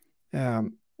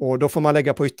 Och då får man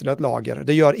lägga på ytterligare ett lager.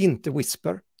 Det gör inte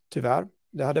Whisper, tyvärr.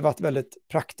 Det hade varit väldigt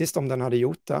praktiskt om den hade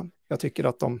gjort det. Jag tycker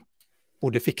att de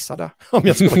borde fixa det, om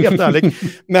jag ska vara helt ärlig.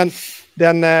 Men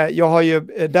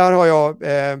där har jag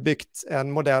byggt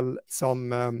en modell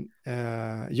som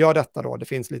gör detta då. Det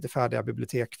finns lite färdiga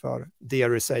bibliotek för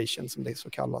dearization, som det så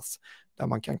kallas, där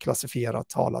man kan klassifiera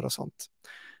talare och sånt.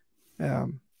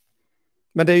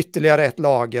 Men det är ytterligare ett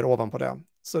lager ovanpå det.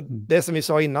 Så det som vi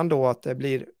sa innan då, att det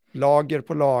blir lager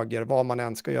på lager, vad man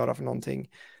än ska göra för någonting.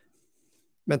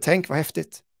 Men tänk vad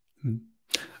häftigt.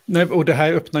 Nej, och det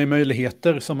här öppnar ju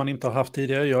möjligheter som man inte har haft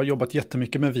tidigare. Jag har jobbat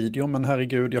jättemycket med video, men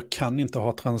herregud, jag kan inte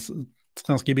ha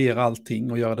transkribera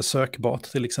allting och göra det sökbart,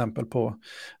 till exempel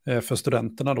för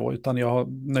studenterna då, utan jag har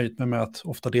nöjt mig med att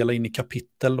ofta dela in i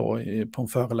kapitel då, på en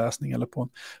föreläsning eller på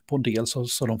en del,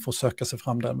 så de får söka sig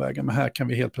fram den vägen. Men här kan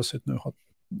vi helt plötsligt nu ha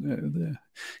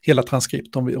hela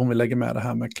transkript om vi lägger med det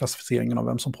här med klassificeringen av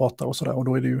vem som pratar och sådär, och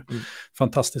då är det ju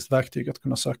fantastiskt verktyg att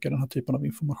kunna söka den här typen av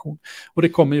information. Och det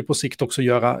kommer ju på sikt också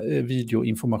göra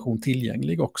videoinformation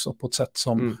tillgänglig också på ett sätt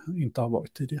som inte har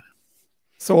varit tidigare.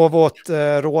 Så vårt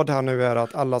råd här nu är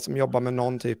att alla som jobbar med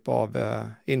någon typ av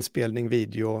inspelning,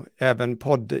 video, även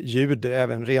poddljud,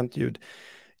 även rent ljud,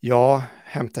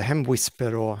 hämta hem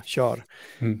Whisper och kör.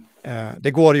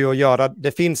 Det går ju att göra,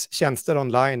 det finns tjänster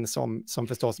online som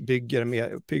förstås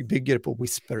bygger på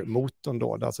Whisper-motorn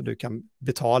då, alltså du kan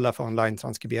betala för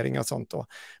online-transkribering och sånt då.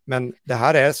 Men det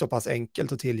här är så pass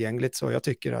enkelt och tillgängligt, så jag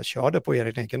tycker att kör det på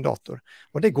er egen dator.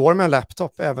 Och det går med en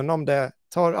laptop, även om det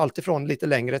tar alltifrån lite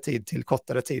längre tid till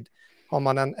kortare tid. Har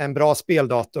man en bra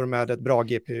speldator med ett bra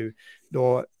GPU,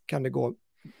 då kan det gå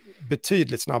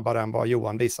betydligt snabbare än vad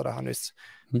Johan visade här nyss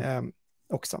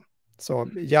också. Så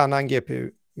gärna en GPU,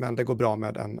 men det går bra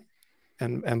med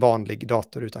en vanlig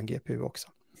dator utan GPU också.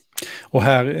 Och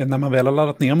här, när man väl har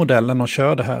laddat ner modellen och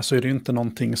kör det här, så är det ju inte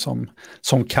någonting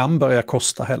som kan börja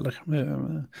kosta heller.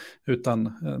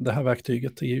 Utan det här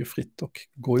verktyget är ju fritt och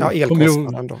går ju... Ja,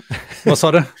 elkostnaden då. Vad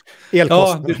sa du?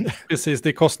 Elkostnaden. Ja, precis. Det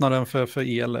är kostnaden för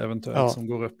el eventuellt som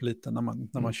går upp lite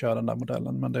när man kör den där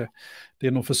modellen. Men det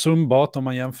är nog försumbart om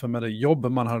man jämför med det jobb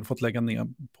man hade fått lägga ner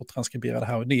på att transkribera det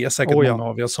här. Och det är säkert många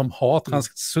av er som har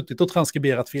suttit och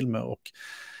transkriberat filmer, och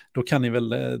då kan ni väl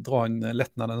dra en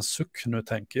lättnadens suck nu,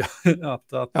 tänker jag,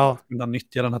 att kunna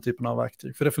nyttja den här typen av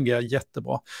verktyg. För det fungerar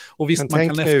jättebra. Och visst, man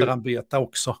kan efterarbeta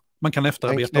också.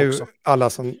 Tänk nu alla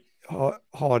som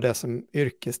har det som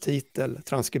yrkestitel,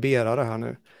 transkriberare här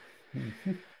nu.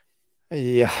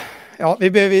 Ja, Ja,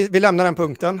 vi lämnar den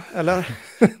punkten, eller?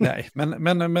 Nej,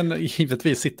 men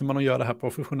givetvis sitter man och gör det här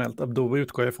professionellt. Då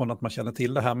utgår jag ifrån att man känner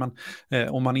till det här. Men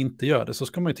om man inte gör det så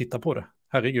ska man ju titta på det.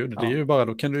 Herregud, det är ju bara,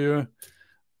 då kan du ju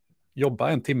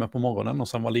jobba 1 timme på morgonen och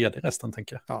sen vara ledig resten,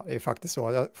 tänker jag. Ja, det är faktiskt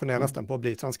så. Jag funderar nästan på att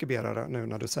bli transkriberare nu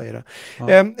när du säger det.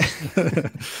 Ja.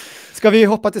 Ska vi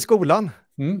hoppa till skolan?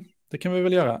 Det kan vi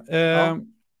väl göra. Ja.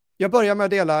 Jag börjar med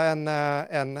att dela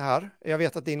en här. Jag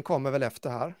vet att din kommer väl efter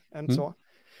här. Så.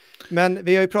 Men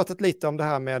vi har ju pratat lite om det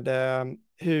här med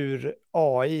hur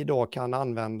AI då kan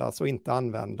användas och inte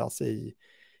användas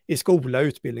i skola och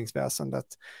utbildningsväsendet.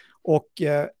 Och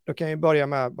då kan jag börja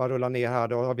med att bara rulla ner här.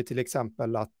 Då har vi till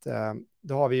exempel att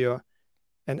då har vi ju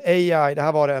en AI. Det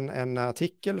här var en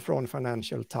artikel från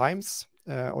Financial Times.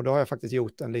 Och då har jag faktiskt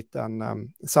gjort en liten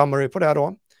summary på det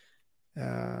då.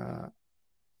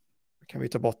 Kan vi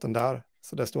ta bort den där.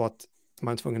 Så det står att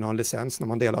man är tvungen att ha en licens när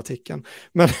man delar artikeln.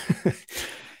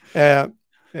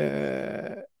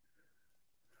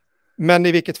 Men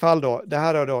i vilket fall då, det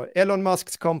här är då Elon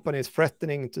Musks company is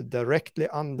threatening to directly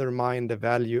undermine the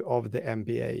value of the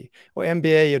MBA. Och MBA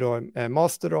är då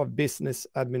Master of Business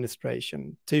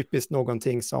Administration. Typiskt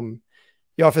någonting som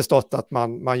jag har förstått att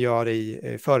man gör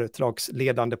i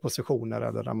företagsledande positioner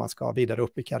eller där man ska vidare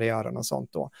upp i karriären och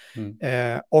sånt då.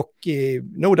 Och i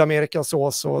Nordamerika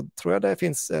så tror jag det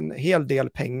finns en hel del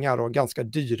pengar och ganska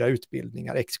dyra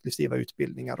utbildningar, exklusiva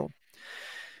utbildningar då.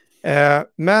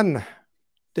 Men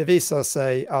det visar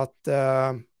sig att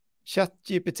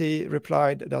ChatGPT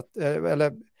replied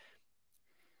eller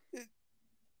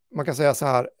man kan säga så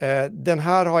här, den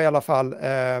här har i alla fall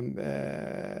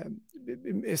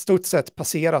i stort sett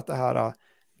passerat det här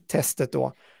testet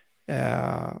då.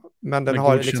 Men den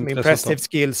har liksom impressive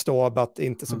skills då, but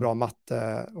inte så bra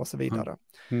matte och så vidare.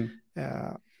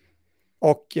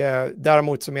 Och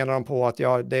däremot så menar de på att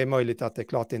det är möjligt att det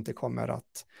klart inte kommer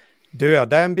att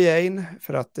döda MBA:n,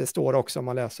 för att det står också om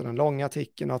man läser den långa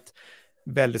artikeln att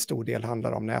väldigt stor del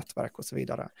handlar om nätverk och så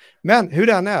vidare. Men hur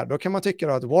den är, då kan man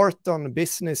tycka att Wharton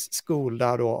Business School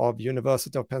där då av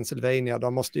University of Pennsylvania,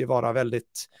 de måste ju vara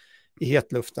väldigt i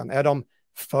hetluften. Är de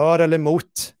för eller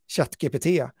emot ChatGPT?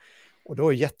 Och då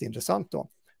är det jätteintressant då.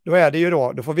 Då är det ju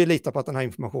då får vi lita på att den här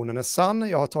informationen är sann.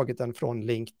 Jag har tagit den från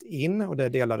LinkedIn och det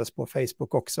delades på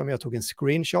Facebook också, men jag tog en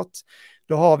screenshot.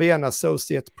 Då har vi en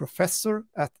associate professor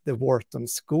at the Wharton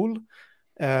School,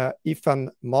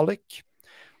 Ethan Mollick.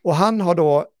 Och han har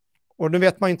då, och nu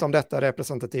vet man inte om detta är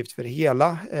representativt för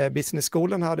hela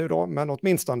business-skolan här då, men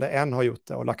åtminstone en har gjort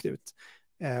det och lagt ut.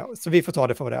 Så vi får ta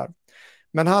det för vad det är.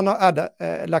 Men han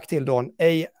har lagt till då en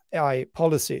AI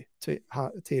policy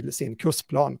till sin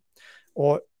kursplan.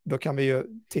 Och då kan vi ju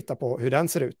titta på hur den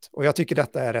ser ut. Och jag tycker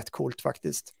detta är rätt coolt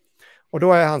faktiskt. Och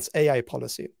då är hans AI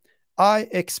policy. I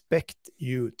expect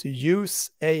you to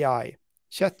use AI,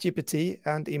 ChatGPT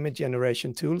and image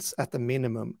generation tools at a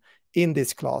minimum in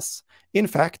this class. In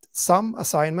fact, some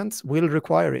assignments will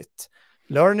require it.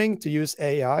 Learning to use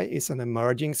AI is an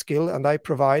emerging skill and I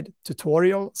provide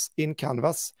tutorials in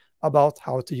Canvas about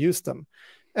how to use them.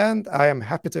 And I am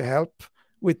happy to help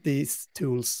with these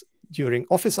tools during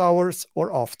office hours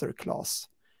or after class.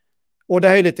 Och det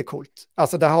här är lite coolt.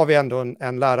 Alltså där har vi ändå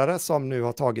en lärare som nu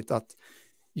har tagit att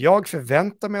jag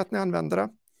förväntar mig att ni använder det.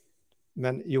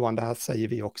 Men Johan, det här säger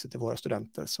vi också till våra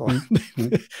studenter. Så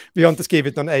vi har inte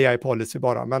skrivit någon AI-policy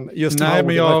bara. Men just nej,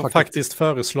 men jag har faktiskt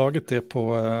föreslagit det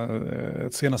på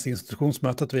senaste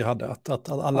institutionsmötet vi hade. Att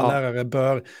alla lärare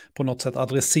bör på något sätt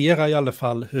adressera i alla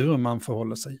fall hur man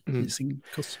förhåller sig i sin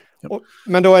kurs. Ja.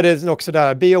 Men då är det också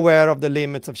där, be aware of the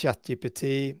limits of ChatGPT.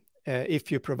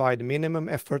 If you provide minimum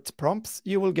effort prompts,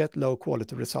 you will get low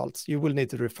quality results. You will need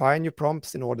to refine your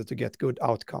prompts in order to get good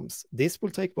outcomes. This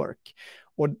will take work.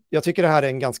 Och jag tycker det här är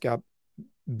en ganska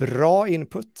bra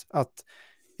input. Att,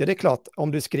 ja, det är klart,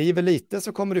 om du skriver lite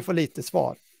så kommer du få lite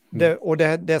svar.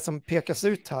 Det som pekas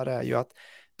ut här är ju att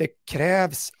det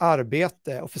krävs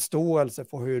arbete och förståelse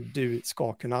för hur du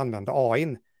ska kunna använda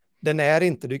AI. Den är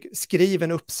inte, du skriver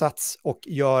en uppsats och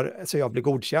gör så jag blir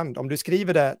godkänd. Om du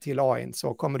skriver det till AI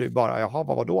så kommer du bara, jaha,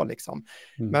 vad var då liksom?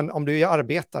 Men om du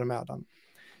arbetar med den.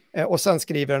 Och sen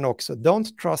skriver den också,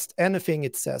 don't trust anything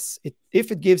it says.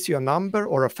 If it gives you a number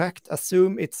or a fact,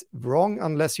 assume it's wrong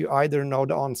unless you either know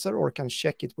the answer or can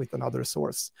check it with another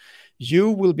source.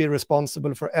 You will be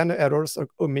responsible for any errors or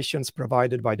omissions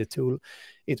provided by the tool.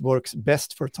 It works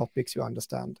best for topics you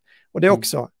understand. Och det är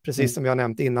också, precis som jag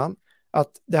nämnt innan,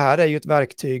 att det här är ju ett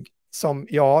verktyg som,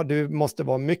 ja, du måste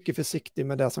vara mycket försiktig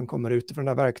med det som kommer ut från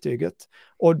det här verktyget.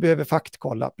 Och du behöver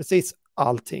faktkolla precis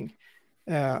allting.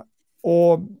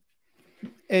 Och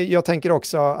jag tänker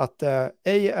också att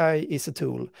AI is a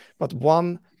tool, but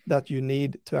one that you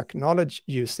need to acknowledge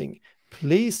using.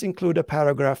 Please include a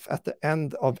paragraph at the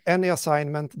end of any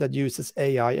assignment that uses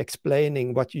AI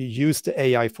explaining what you use the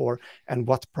AI for and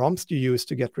what prompts you use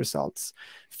to get results.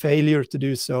 Failure to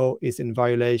do so is in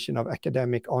violation of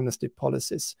academic honesty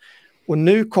policies. Och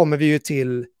nu kommer vi ju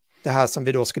till det här som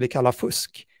vi då skulle kalla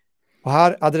fusk. Och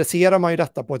här adresserar man ju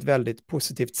detta på ett väldigt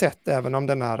positivt sätt, även om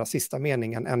den här sista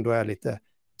meningen ändå är lite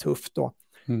tuff då.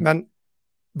 Men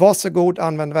varsågod,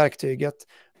 använd verktyget,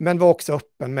 men var också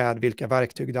öppen med vilka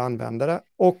verktyg du använder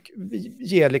och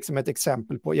ge liksom ett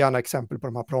exempel på, gärna exempel på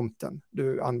de här prompten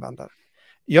du använder.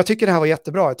 Jag tycker det här var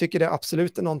jättebra. Jag tycker det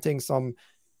absolut är någonting som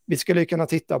vi skulle kunna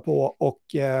titta på och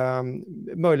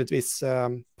möjligtvis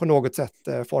på något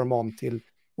sätt forma om till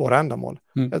våra ändamål.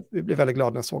 Jag blev väldigt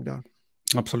glad när jag såg det här.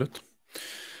 Absolut.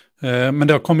 Men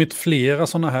det har kommit flera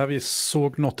sådana här. Vi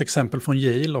såg något exempel från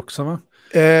Yale också, va?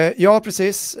 Ja,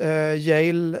 precis.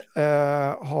 Yale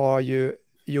har ju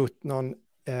gjort någon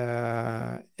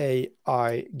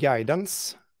AI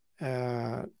guidance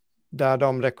där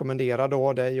de rekommenderar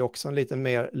då, det är ju också en lite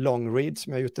mer long read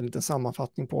som jag har gjort en liten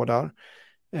sammanfattning på där.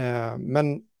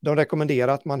 Men de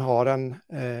rekommenderar att man har en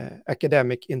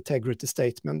academic integrity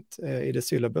statement i det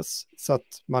syllabus så att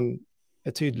man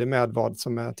är tydlig med vad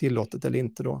som är tillåtet eller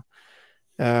inte då.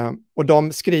 Och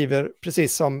de skriver,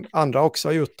 precis som andra också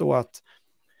har gjort då, att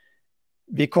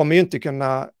vi kommer ju inte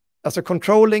kunna, alltså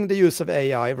controlling the use of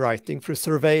AI writing through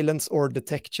surveillance or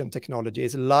detection technology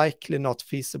is likely not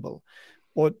feasible.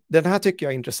 Och den här tycker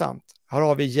jag är intressant. Här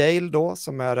har vi Yale då,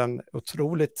 som är en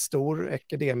otroligt stor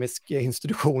akademisk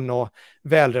institution och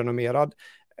välrenommerad.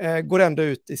 Går ändå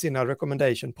ut i sina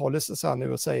recommendation policies här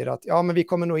nu och säger att ja, men vi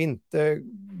kommer nog inte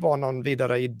vara någon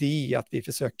vidare idé att vi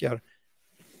försöker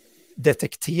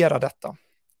detektera detta.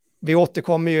 Vi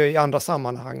återkommer ju i andra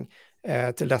sammanhang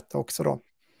till detta också då.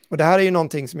 Och det här är ju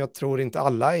någonting som jag tror inte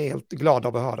alla är helt glada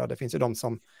av att höra. Det finns ju de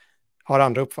som har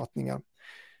andra uppfattningar.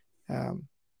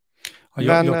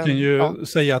 Jag kan ju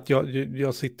säga att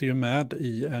jag sitter ju med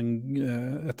i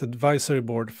ett advisory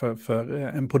board för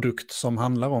en produkt som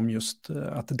handlar om just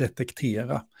att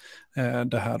detektera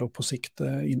det här då på sikt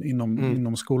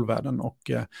inom skolvärlden.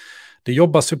 Och det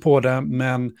jobbas ju på det,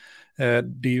 men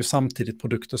det är ju samtidigt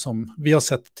produkter som vi har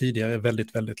sett tidigare är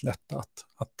väldigt, väldigt lätta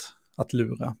att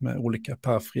lura med olika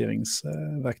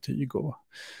parafreringsverktyg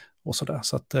och sådär.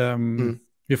 Så att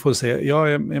vi får se.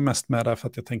 Jag är mest med där för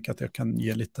att jag tänker att jag kan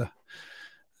ge lite,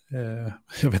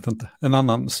 jag vet inte, en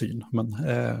annan syn. Men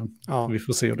vi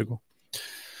får se hur det går.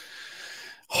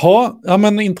 Ja,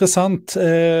 men intressant.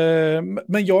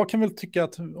 Men jag kan väl tycka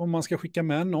att om man ska skicka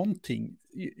med någonting,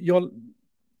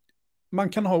 man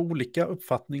kan ha olika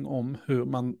uppfattning om hur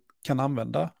man kan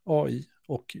använda AI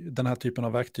och den här typen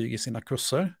av verktyg i sina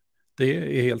kurser.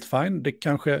 Det är helt fint. Det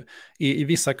kanske i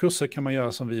vissa kurser kan man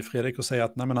göra som vi, Fredrik, och säga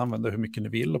att nej, men använda hur mycket ni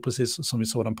vill, och precis som vi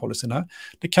såg den policyn här.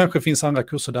 Det kanske finns andra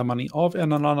kurser där man av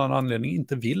en eller annan anledning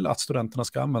inte vill att studenterna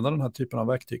ska använda den här typen av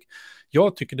verktyg.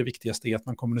 Jag tycker det viktigaste är att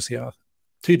man kommunicerar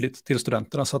tydligt till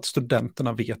studenterna så att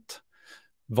studenterna vet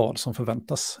vad som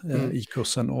förväntas i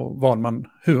kursen och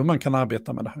hur man kan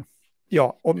arbeta med det här.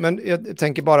 Ja, men jag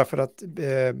tänker bara för att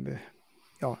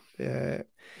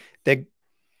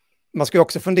man ska ju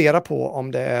också fundera på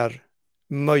om det är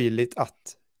möjligt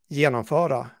att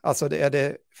genomföra. Alltså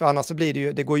för annars så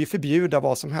blir det går ju förbjuda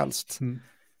vad som helst.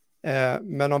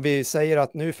 Men om vi säger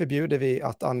att nu förbjuder vi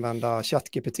att använda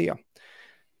ChatGPT.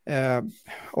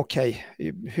 Okej,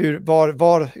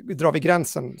 var drar vi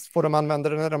gränsen? Får de använda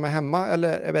det när de är hemma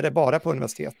eller är det bara på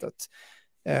universitetet?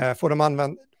 Får de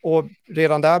använda, och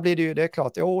redan där blir det är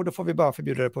klart, då får vi bara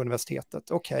förbjuda det på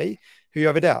universitetet. Okej, hur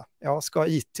gör vi det? Ja, ska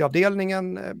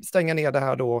IT-avdelningen stänga ner det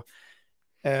här då?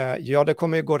 Det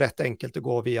kommer ju gå rätt enkelt att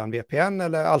gå via en VPN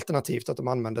eller alternativt att de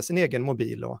använder sin egen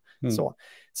mobil och så.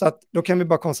 Så att då kan vi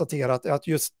bara konstatera att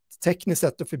just tekniskt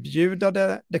sett att förbjuda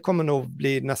det kommer nog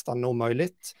bli nästan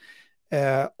omöjligt.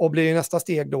 Och blir nästa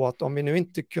steg då att om vi nu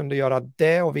inte kunde göra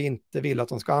det och vi inte vill att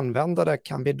de ska använda det,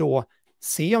 kan vi då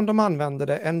se om de använder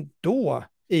det ändå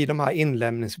i de här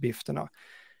inlämningsuppgifterna?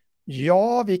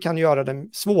 Ja, vi kan göra det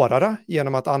svårare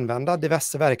genom att använda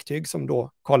diverse verktyg som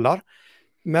då kollar.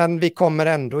 Men vi kommer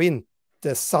ändå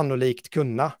inte sannolikt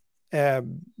kunna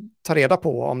ta reda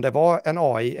på om det var en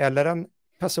AI eller en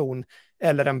person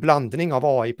eller en blandning av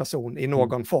AI-person i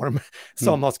någon form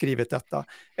som har skrivit detta.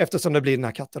 Eftersom det blir den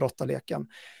här katt-och-råtta-leken.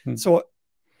 Så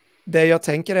det jag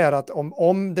tänker är att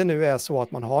om det nu är så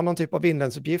att man har någon typ av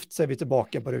inlämningsuppgift, så är vi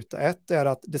tillbaka på ruta 1, är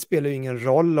att det spelar ingen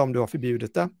roll om du har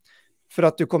förbjudit det. För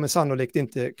att du kommer sannolikt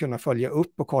inte kunna följa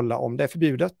upp och kolla om det är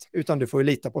förbjudet, utan du får ju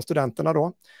lita på studenterna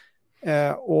då.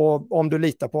 Och om du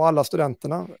litar på alla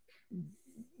studenterna,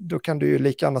 då kan du ju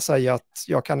lika gärna säga att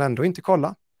jag kan ändå inte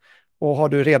kolla. Och har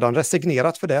du redan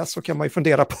resignerat för det så kan man ju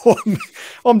fundera på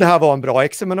om det här var en bra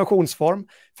examinationsform.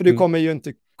 För du kommer ju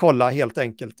inte kolla helt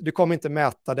enkelt. Du kommer inte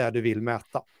mäta det du vill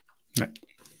mäta.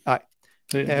 Nej.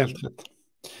 Det är helt rätt.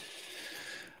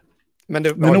 Men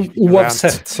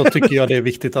oavsett så tycker jag det är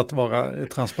viktigt att vara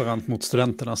transparent mot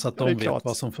studenterna så att de vet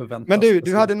vad som förväntas. Men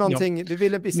du hade någonting, du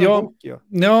ville visa en bok ju.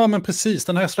 Ja, men precis.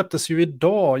 Den här släpptes ju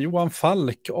idag. Johan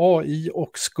Falk, AI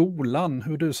och skolan.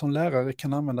 Hur du som lärare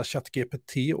kan använda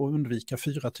ChatGPT och undvika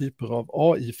 4 typer av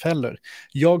AI-fällor.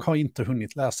 Jag har inte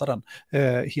hunnit läsa den.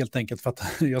 Helt enkelt för att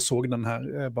jag såg den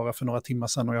här bara för några timmar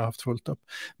sedan och jag har haft fullt upp.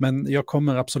 Men jag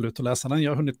kommer absolut att läsa den.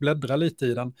 Jag har hunnit bläddra lite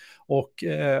i den. Och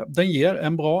den ger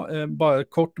en bra... bara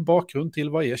kort bakgrund till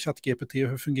vad är ChatGPT och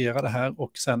hur fungerar det här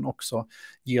och sen också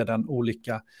ger den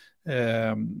olika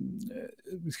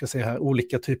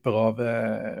olika typer av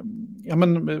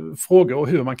frågor och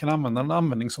hur man kan använda den,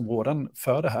 användningsområden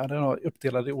för det här. Den har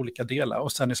uppdelad i olika delar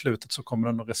och sen i slutet så kommer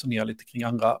den att resonera lite kring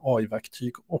andra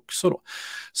AI-verktyg också då.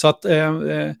 Så att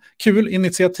kul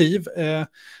initiativ.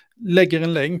 Lägger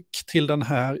en länk till den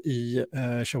här i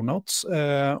show notes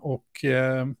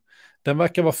den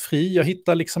verkar vara fri. Jag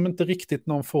hittar liksom inte riktigt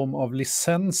någon form av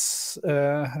licens.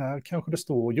 Här kanske det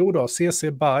står. Jo då, CC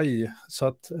BY. Så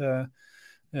att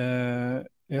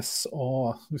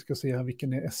SA. Vi ska se här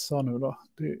vilken är SA nu då.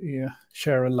 Det är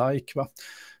share alike va?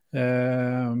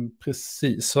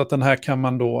 Precis. Så att den här kan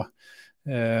man då...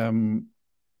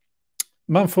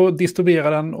 man får distribuera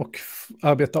den och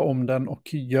arbeta om den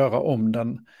och göra om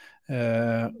den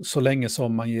så länge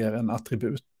som man ger en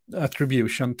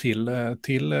attribution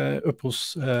till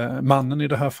upphovsmannen i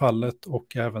det här fallet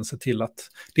och även se till att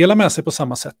dela med sig på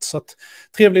samma sätt. Så att,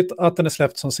 trevligt att den är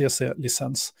släppt som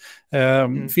CC-licens.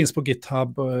 Finns på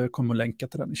GitHub och kommer att länka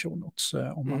till den i show notes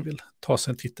om man vill ta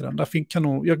sig en titt i den.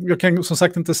 Jag kan som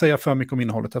sagt inte säga för mycket om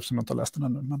innehållet eftersom jag inte har läst den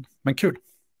ännu, men kul.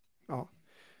 Ja.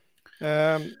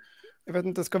 Jag vet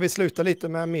inte, ska vi sluta lite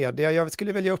med media? Jag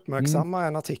skulle vilja uppmärksamma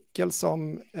en artikel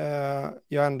som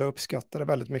jag ändå uppskattade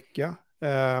väldigt mycket.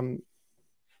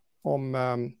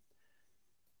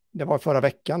 Det var förra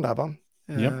veckan där va?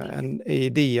 I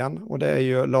DN och det är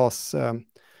ju Lars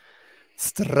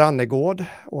Strannegård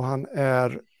och han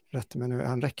är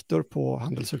rektor på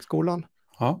Handelshögskolan.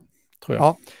 Ja, tror jag.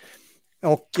 Ja.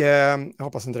 Och jag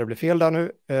hoppas inte det blir fel där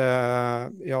nu.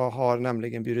 Jag har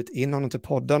nämligen bjudit in honom till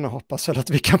podden och hoppas att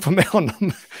vi kan få med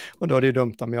honom. Och då är det ju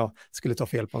dumt om jag skulle ta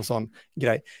fel på en sån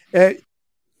grej.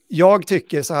 Jag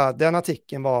tycker så här, den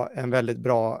artikeln var en väldigt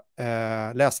bra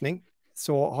läsning.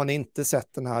 Så har ni inte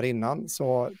sett den här innan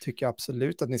så tycker jag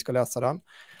absolut att ni ska läsa den.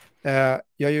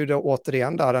 Jag gjorde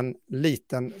återigen där en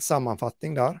liten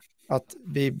sammanfattning där. Att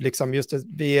vi liksom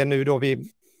vi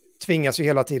tvingas ju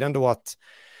hela tiden då att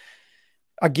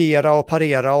agera och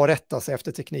parera och rätta sig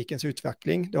efter teknikens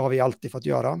utveckling. Det har vi alltid fått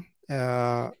göra.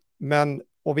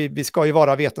 Och vi ska ju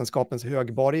vara vetenskapens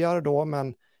högborgare då,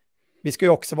 men vi ska ju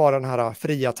också vara den här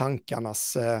fria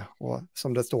tankarnas, och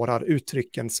som det står här,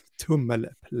 uttryckens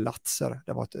tummelplatser.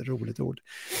 Det var ett roligt ord.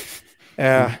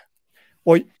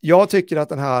 Och jag tycker att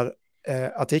den här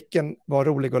artikeln var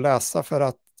rolig att läsa för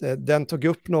att den tog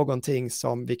upp någonting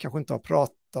som vi kanske inte har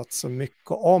pratat så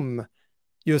mycket om.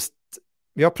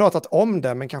 Vi har pratat om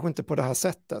det, men kanske inte på det här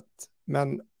sättet.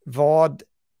 Men vad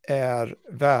är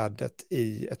värdet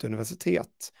i ett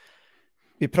universitet?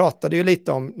 Vi pratade ju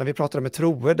lite om, när vi pratade med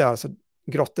Troe där, så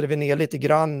grottade vi ner lite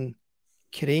grann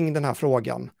kring den här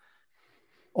frågan.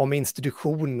 Om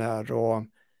institutioner och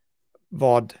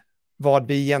vad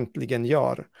vi egentligen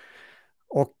gör.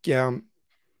 Och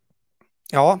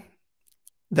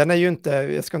den är ju inte,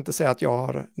 jag ska inte säga att jag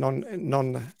har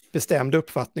någon bestämd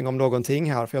uppfattning om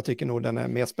någonting här, för jag tycker nog den är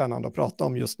mer spännande att prata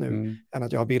om just nu än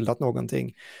att jag har bildat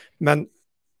någonting. Men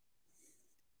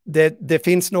det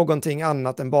finns någonting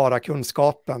annat än bara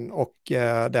kunskapen och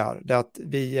det att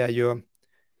vi är ju,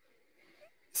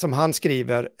 som han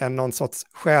skriver, någon sorts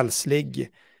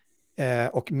själslig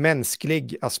och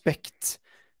mänsklig aspekt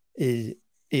i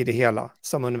det hela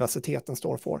som universiteten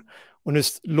står för. Och nu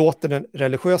låter det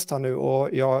religiöst här nu och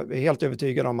jag är helt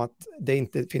övertygad om att det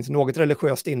inte finns något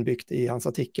religiöst inbyggt i hans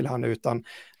artikel här nu, utan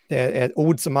det är ett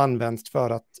ord som används för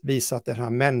att visa att det här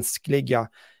mänskliga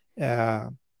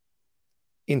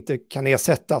inte kan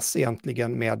ersättas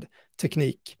egentligen med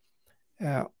teknik.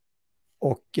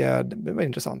 Och det var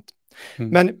intressant.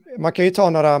 Men man kan ju ta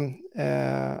några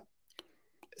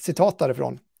citat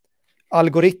därifrån.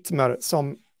 Algoritmer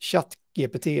som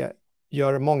ChatGPT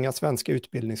gör många svenska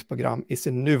utbildningsprogram i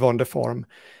sin nuvarande form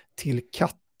till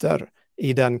katter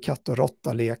i den katt- och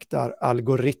råttalek där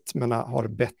algoritmerna har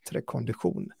bättre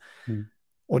kondition.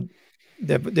 Och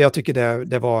jag tycker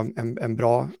det var en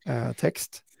bra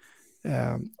text.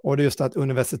 Och det är just att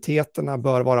universiteterna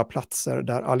bör vara platser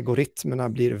där algoritmerna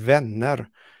blir vänner,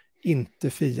 inte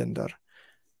fiender.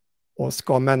 Och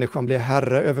ska människan bli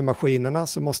herre över maskinerna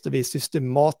så måste vi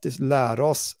systematiskt lära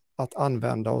oss att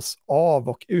använda oss av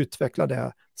och utveckla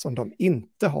det som de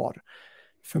inte har.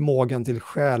 Förmågan till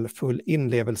själfull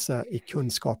inlevelse i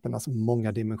kunskapernas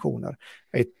många dimensioner.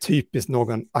 Det är typiskt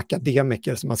någon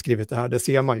akademiker som har skrivit det här, det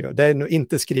ser man ju. Det är nog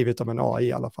inte skrivet av en AI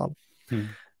i alla fall.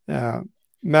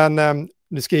 Men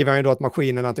nu skriver han ju då att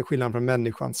maskinerna till skillnad från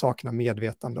människan saknar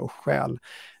medvetande och själ.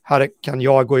 Här kan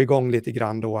jag gå igång lite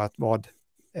grann då att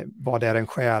vad är en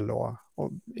själ och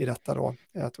i detta då.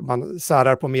 Att man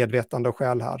särar på medvetande och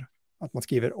själ här. Att man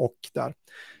skriver och där.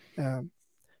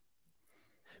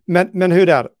 Men hur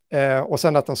det är? Och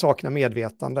sen att de saknar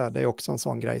medvetande, det är också en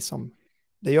sån grej som,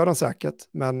 det gör de säkert,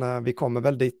 men vi kommer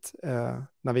väl dit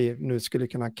när vi nu skulle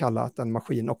kunna kalla att en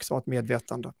maskin också har ett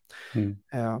medvetande.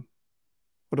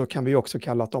 Och då kan vi också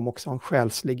kalla att de också har en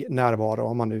själslig närvaro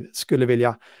om man nu skulle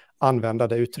vilja använda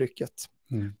det uttrycket.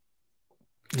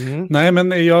 Nej,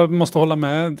 men jag måste hålla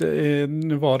med.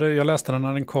 Nu var det, jag läste den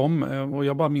när den kom och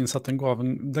jag bara minns att den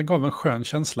gav en skön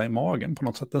känsla i magen på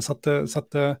något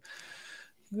sätt.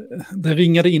 Det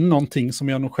ringade in någonting som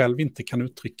jag nog själv inte kan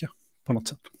uttrycka på något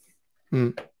sätt.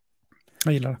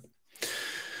 Jag gillar det.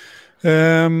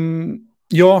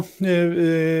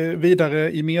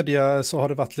 Vidare i media så har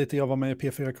det varit lite, jag var med i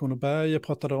P4 Kronoberg, jag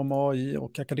pratade om AI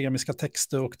och akademiska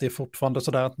texter och det är fortfarande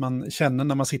så där att man känner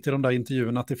när man sitter i de där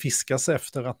intervjuerna att det fiskas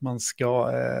efter att man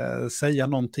ska säga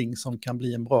någonting som kan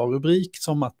bli en bra rubrik,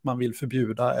 som att man vill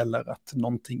förbjuda eller att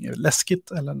någonting är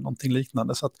läskigt eller någonting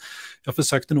liknande. Så att jag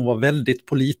försökte nog vara väldigt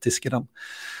politisk i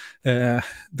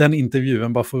den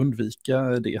intervjun bara för att undvika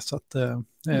det. Så att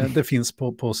det finns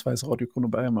på Sveriges Radio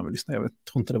Kronoberg om man vill lyssna. Jag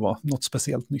tror inte det var något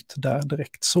speciellt nytt där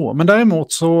direkt så. Men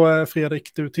däremot så,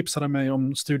 Fredrik, du tipsade mig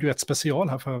om Studio 1 special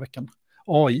här förra veckan.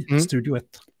 AI, Studio 1.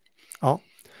 Ja,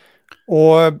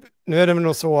 och nu är det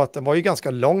nog så att den var ju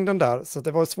ganska lång den där, så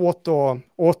det var svårt att,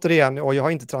 återigen, och jag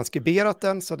har inte transkriberat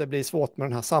den, så det blir svårt med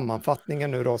den här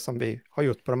sammanfattningen nu då som vi har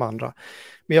gjort på de andra.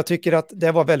 Men jag tycker att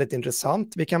det var väldigt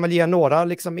intressant. Vi kan väl ge några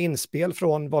liksom inspel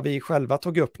från vad vi själva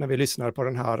tog upp när vi lyssnade på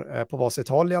den här på varsitt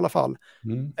håll i alla fall.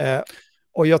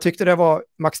 Och jag tyckte det var,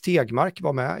 Max Tegmark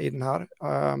var med i den här.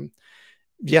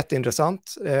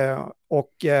 Jätteintressant.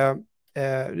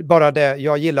 Bara det,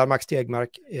 jag gillar Max Tegmark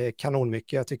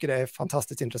kanonmycket. Jag tycker det är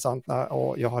fantastiskt intressant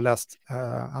och jag har läst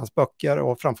hans böcker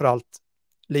och framförallt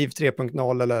Liv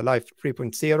 3.0 eller Life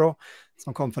 3.0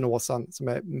 som kom för några år sedan, som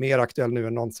är mer aktuell nu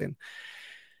än någonsin.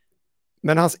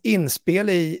 Men hans inspel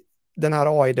i den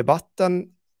här AI-debatten,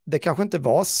 det kanske inte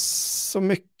var så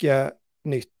mycket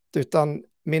nytt, utan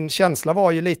min känsla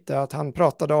var ju lite att han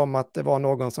pratade om att det var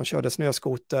någon som körde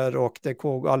snöskoter och det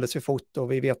går alldeles för fort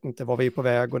och vi vet inte var vi är på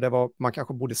väg och man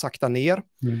kanske borde sakta ner.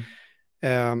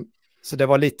 Så det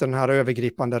var lite den här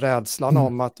övergripande rädslan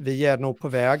om att vi är nog på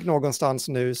väg någonstans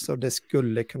nu så det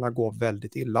skulle kunna gå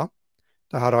väldigt illa.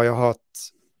 Det här har jag hört,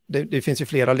 det finns ju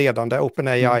flera ledande,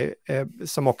 OpenAI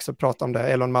som också pratar om det,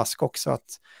 Elon Musk också,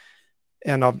 att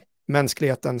en av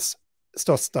mänsklighetens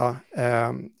största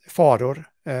faror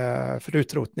för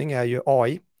utrotning är ju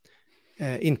AI,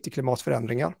 inte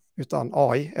klimatförändringar, utan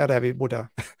AI är det vi borde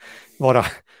vara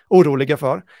oroliga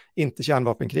för, inte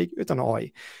kärnvapenkrig utan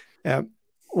AI.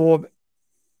 Och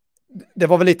det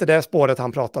var väl lite det spåret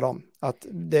han pratade om, att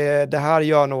det här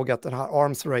gör nog att den här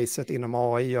arms-racet inom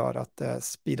AI gör att det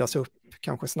speedas upp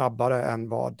kanske snabbare än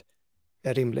vad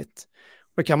är rimligt.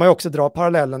 Och kan man ju också dra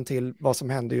parallellen till vad som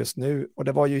händer just nu, och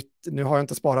det var ju, nu har jag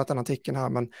inte sparat den artikeln här,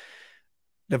 men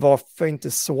det var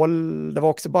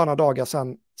också bara några dagar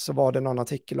sedan så var det någon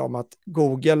artikel om att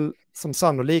Google, som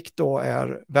sannolikt då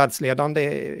är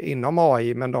världsledande inom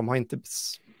AI, men de har inte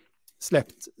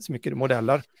släppt så mycket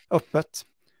modeller öppet.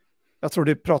 Jag tror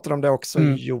du pratade om det också,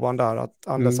 Johan, där, att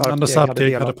Anders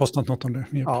Arpteg hade postat något om det.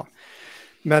 Ja.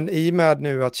 Men i och med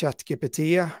nu att ChatGPT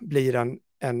blir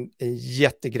en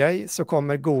jättegrej, så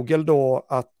kommer Google då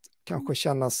att kanske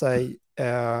känna sig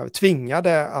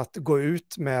tvingade att gå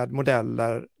ut med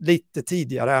modeller lite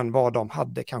tidigare än vad de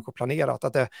hade kanske planerat.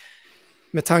 Att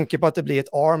med tanke på att det blir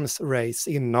ett arms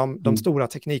race inom de stora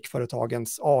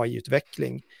teknikföretagens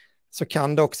AI-utveckling, så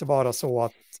kan det också vara så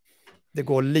att det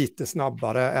går lite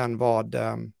snabbare än vad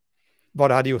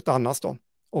det hade gjort annars då.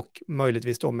 Och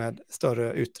möjligtvis då med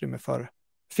större utrymme för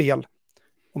fel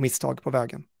och misstag på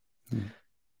vägen.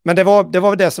 Men det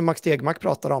var det som Max Tegmark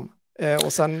pratade om.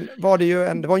 Och sen var det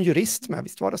ju det var en jurist med,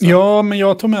 visst var det så? Ja, men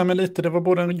jag tog med mig lite. Det var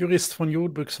både en jurist från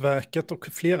Jordbruksverket och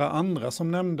flera andra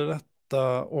som nämnde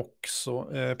detta också.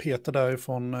 Peter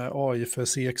därifrån AI för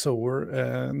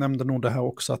CXOer nämnde nog det här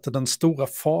också, att den stora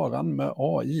faran med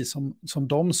AI som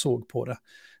de såg på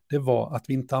det var att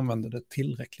vi inte använde det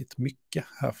tillräckligt mycket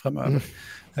här framöver.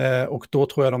 Och då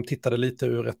tror jag de tittade lite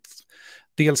ur ett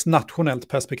dels nationellt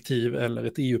perspektiv eller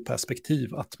ett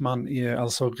EU-perspektiv, att man är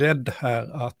alltså rädd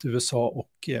här att USA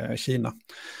och Kina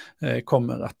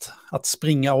kommer att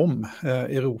springa om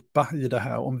Europa i det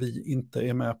här om vi inte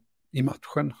är med i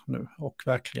matchen nu och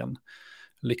verkligen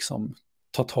liksom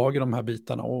ta tag i de här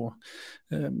bitarna. Och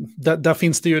där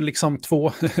finns det ju liksom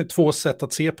två sätt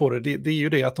att se på det. Det är ju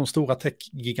det att de stora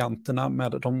techgiganterna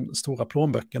med de stora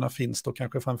plånböckerna finns då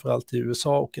kanske framförallt i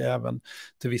USA och även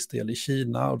till viss del i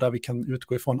Kina, och där vi kan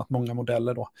utgå ifrån att många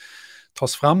modeller då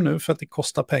tas fram nu för att det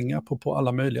kostar pengar på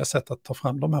alla möjliga sätt att ta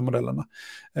fram de här modellerna.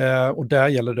 Och där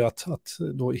gäller det att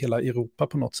då hela Europa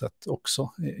på något sätt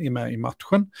också är med i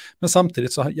matchen. Men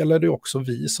samtidigt så gäller det också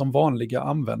vi som vanliga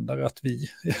användare, att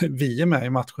vi är med i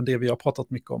matchen, det vi har pratat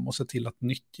mycket om, och se till att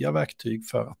nyttja verktyg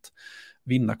för att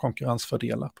vinna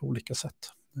konkurrensfördelar på olika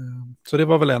sätt. Så det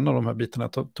var väl en av de här bitarna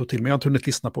jag tog till mig. Jag har inte hunnit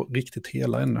lyssna på riktigt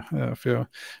hela ännu, för jag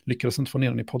lyckades inte få ner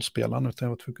den i poddspelaren, utan jag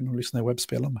var tvungen att lyssna i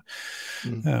webbspelaren.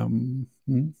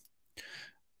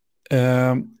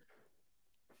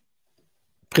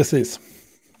 Precis.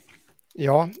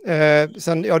 Ja,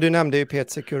 sen, du nämnde ju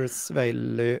Peter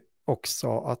Securus-Veiley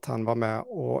också, att han var med,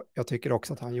 och jag tycker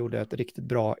också att han gjorde ett riktigt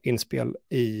bra inspel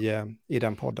i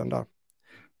den podden där.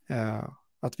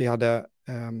 Att vi hade...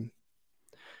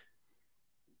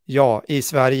 Ja, i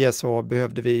Sverige så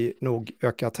behövde vi nog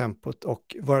öka tempot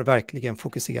och verkligen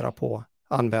fokusera på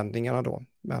användningarna då.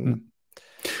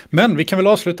 Men vi kan väl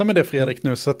avsluta med det, Fredrik,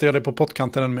 nu, så att jag är det på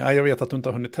poddkanten. Jag vet att du inte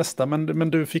har hunnit testa,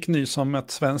 men du fick nys om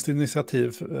ett svenskt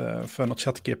initiativ för något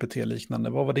ChatGPT-liknande.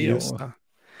 Vad var det? Just det.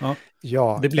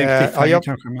 Ja, det blir en cliffhanger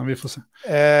kanske, men vi får se.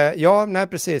 Ja, nej,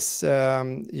 precis.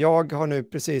 Jag har nu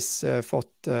precis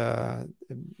fått...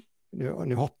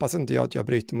 Nu hoppas inte jag att jag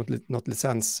bryter mot något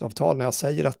licensavtal när jag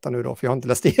säger detta nu då, för jag har inte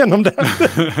läst igenom det.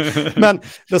 Men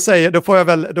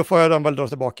då får jag dem väl dra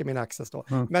tillbaka min access då.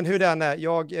 Men hur den är,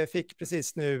 jag fick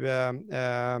precis nu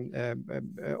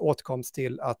åtkomst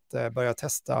till att börja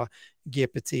testa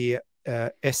GPT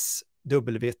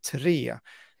SW3,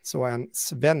 så en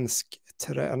svensk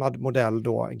tränad modell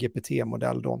då,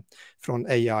 GPT-modell då, från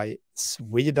AI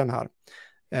Sweden här.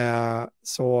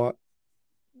 Så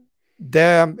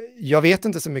jag vet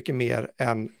inte så mycket mer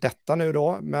än detta nu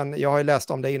då, men jag har ju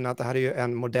läst om det innan, att det här är ju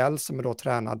en modell som är då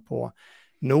tränad på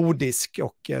nordisk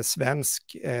och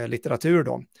svensk litteratur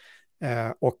då,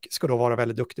 och ska då vara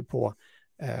väldigt duktig på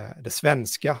det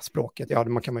svenska språket. Ja,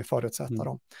 man kan man ju förutsätta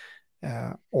då.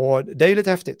 Och det är ju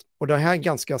lite häftigt. Och den här är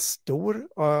ganska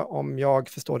stor, om jag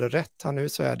förstår det rätt här nu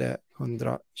så är det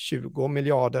 120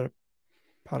 miljarder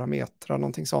parametrar,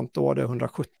 någonting sånt då, det är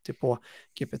 170 på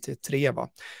GPT-3 va.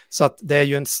 Så att det är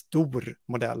ju en stor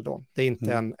modell då, det är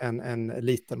inte en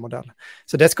liten modell.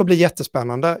 Så det ska bli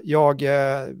jättespännande. Jag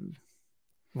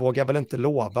vågar väl inte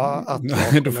lova att jag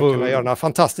kommer kunna göra några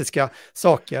fantastiska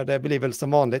saker. Det blir väl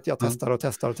som vanligt, jag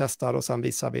testar och sen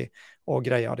visar vi och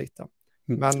grejar lite.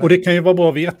 Men, och det kan ju vara bra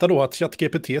att veta då att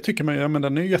ChatGPT tycker man ju, men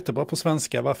den är ju jättebra på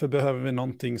svenska. Varför behöver vi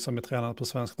någonting som är tränat på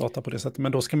svensk data på det sättet?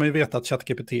 Men då ska man ju veta att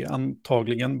ChatGPT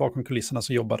antagligen bakom kulisserna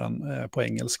så jobbar den på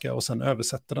engelska och sen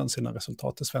översätter den sina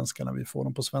resultat till svenska när vi får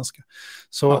dem på svenska.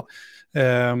 Så,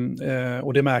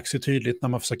 och det märks ju tydligt när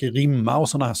man försöker rimma och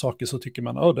sådana här saker, så tycker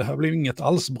man det här blir inget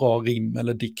alls bra rim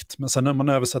eller dikt. Men sen när man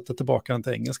översätter tillbaka den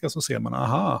till engelska så ser man,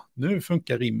 aha, nu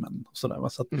funkar rimmen. Och sådär,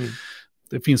 så att,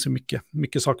 det finns ju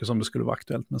mycket saker som det skulle vara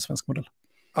aktuellt med en svensk modell.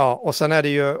 Ja, och sen är det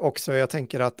ju också, jag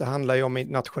tänker att det handlar ju om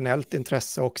nationellt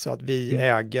intresse också, att vi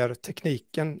äger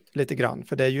tekniken lite grann.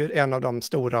 För det är ju en av de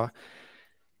stora,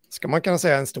 ska man kunna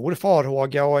säga en stor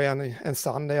farhåga och en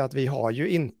sann, är att vi har ju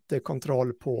inte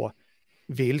kontroll på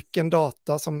vilken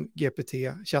data som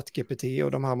ChatGPT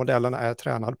och de här modellerna är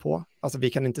tränad på. Alltså vi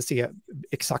kan inte se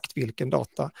exakt vilken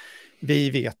data. Vi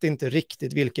vet inte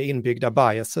riktigt vilka inbyggda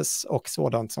biases och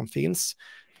sådant som finns.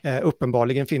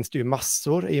 Uppenbarligen finns det ju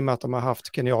massor, i och med att de har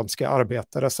haft kenyanska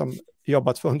arbetare som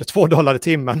jobbat för under $2 i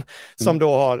timmen, som då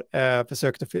har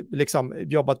försökt liksom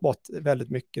jobbat bort väldigt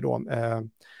mycket då.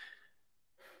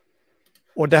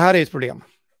 Och det här är ett problem.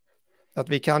 Att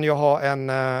vi kan ju ha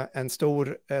en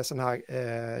stor sån här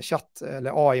chatt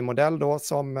eller AI-modell då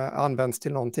som används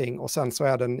till någonting, och sen så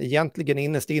är den egentligen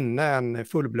innerst inne en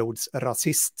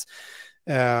fullblodsrasist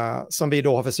som vi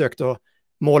då har försökt att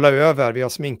måla över. Vi har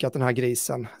sminkat den här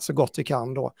grisen så gott vi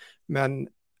kan då. Men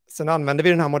sen använder vi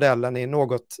den här modellen i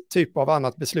något typ av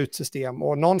annat beslutssystem,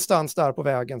 och någonstans där på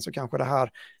vägen så kanske det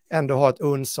här ändå har ett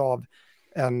uns av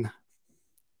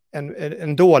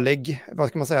en dålig, vad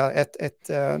ska man säga,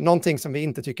 någonting som vi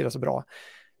inte tycker är så bra.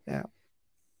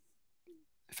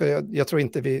 För jag tror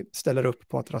inte vi ställer upp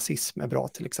på att rasism är bra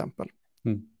till exempel.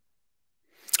 Mm.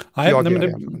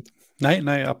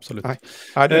 Nej, absolut. Nej,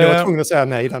 du var tvungen att säga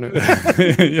nej där nu.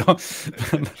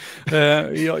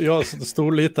 Jag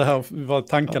stod lite här, vad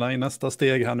tankarna i nästa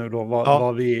steg här nu då,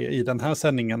 var vi i den här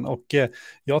sändningen. Och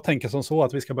jag tänker som så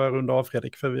att vi ska börja runda av,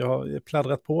 Fredrik, för vi har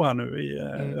plädrat på här nu i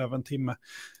över en timme.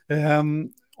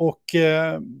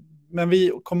 Men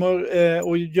vi kommer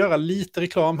att göra lite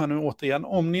reklam här nu återigen.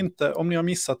 Om ni har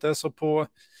missat det, så på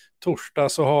torsdag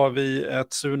så har vi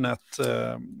ett Sunet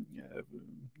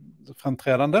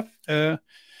framträdande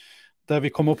där vi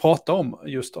kommer att prata om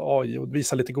just AI och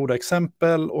visa lite goda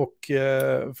exempel, och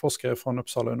forskare från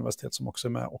Uppsala universitet som också är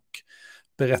med och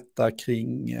berättar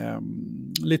kring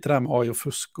lite där med AI och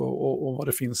fusk och vad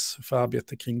det finns för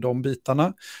arbete kring de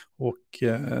bitarna. Och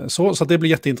så det blir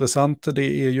jätteintressant. Det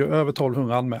är ju över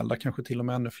 1200 anmälda, kanske till och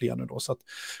med ännu fler nu då. Så att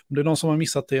om det är någon som har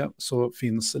missat det, så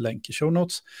finns länk i show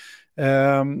notes.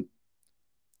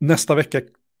 Nästa vecka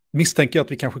misstänker jag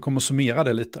att vi kanske kommer att summera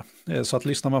det lite. Så att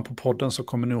lyssnar man på podden så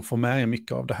kommer ni att få med er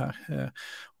mycket av det här.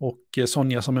 Och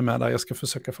Sonja som är med där, jag ska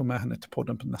försöka få med henne till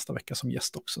podden på nästa vecka som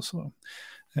gäst också.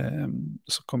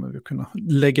 Så kommer vi kunna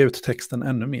lägga ut texten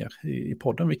ännu mer i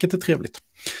podden, vilket är trevligt.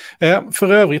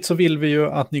 För övrigt så vill vi ju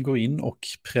att ni går in och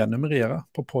prenumererar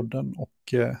på podden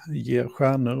och ger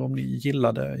stjärnor om ni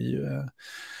gillar det i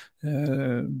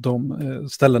de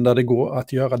ställen där det går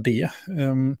att göra det.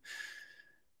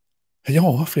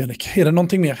 Ja, Fredrik, är det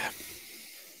någonting mer?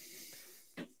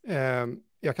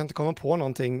 Jag kan inte komma på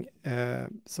någonting,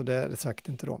 så det är säkert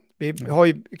inte då.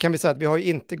 Kan vi säga att vi har ju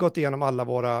inte gått igenom alla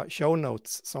våra show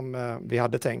notes som vi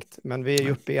hade tänkt, men vi är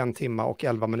ju uppe i 1 timme och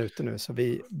 11 minuter nu, så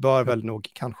vi bör väl nog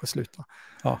kanske sluta.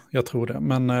 Ja, jag tror det,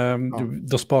 men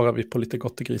då sparar vi på lite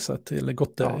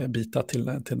gottebitar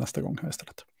till nästa gång här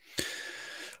istället.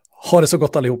 Ha det så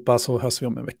gott allihopa, så hörs vi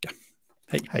om en vecka.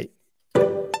 Hej. Hej.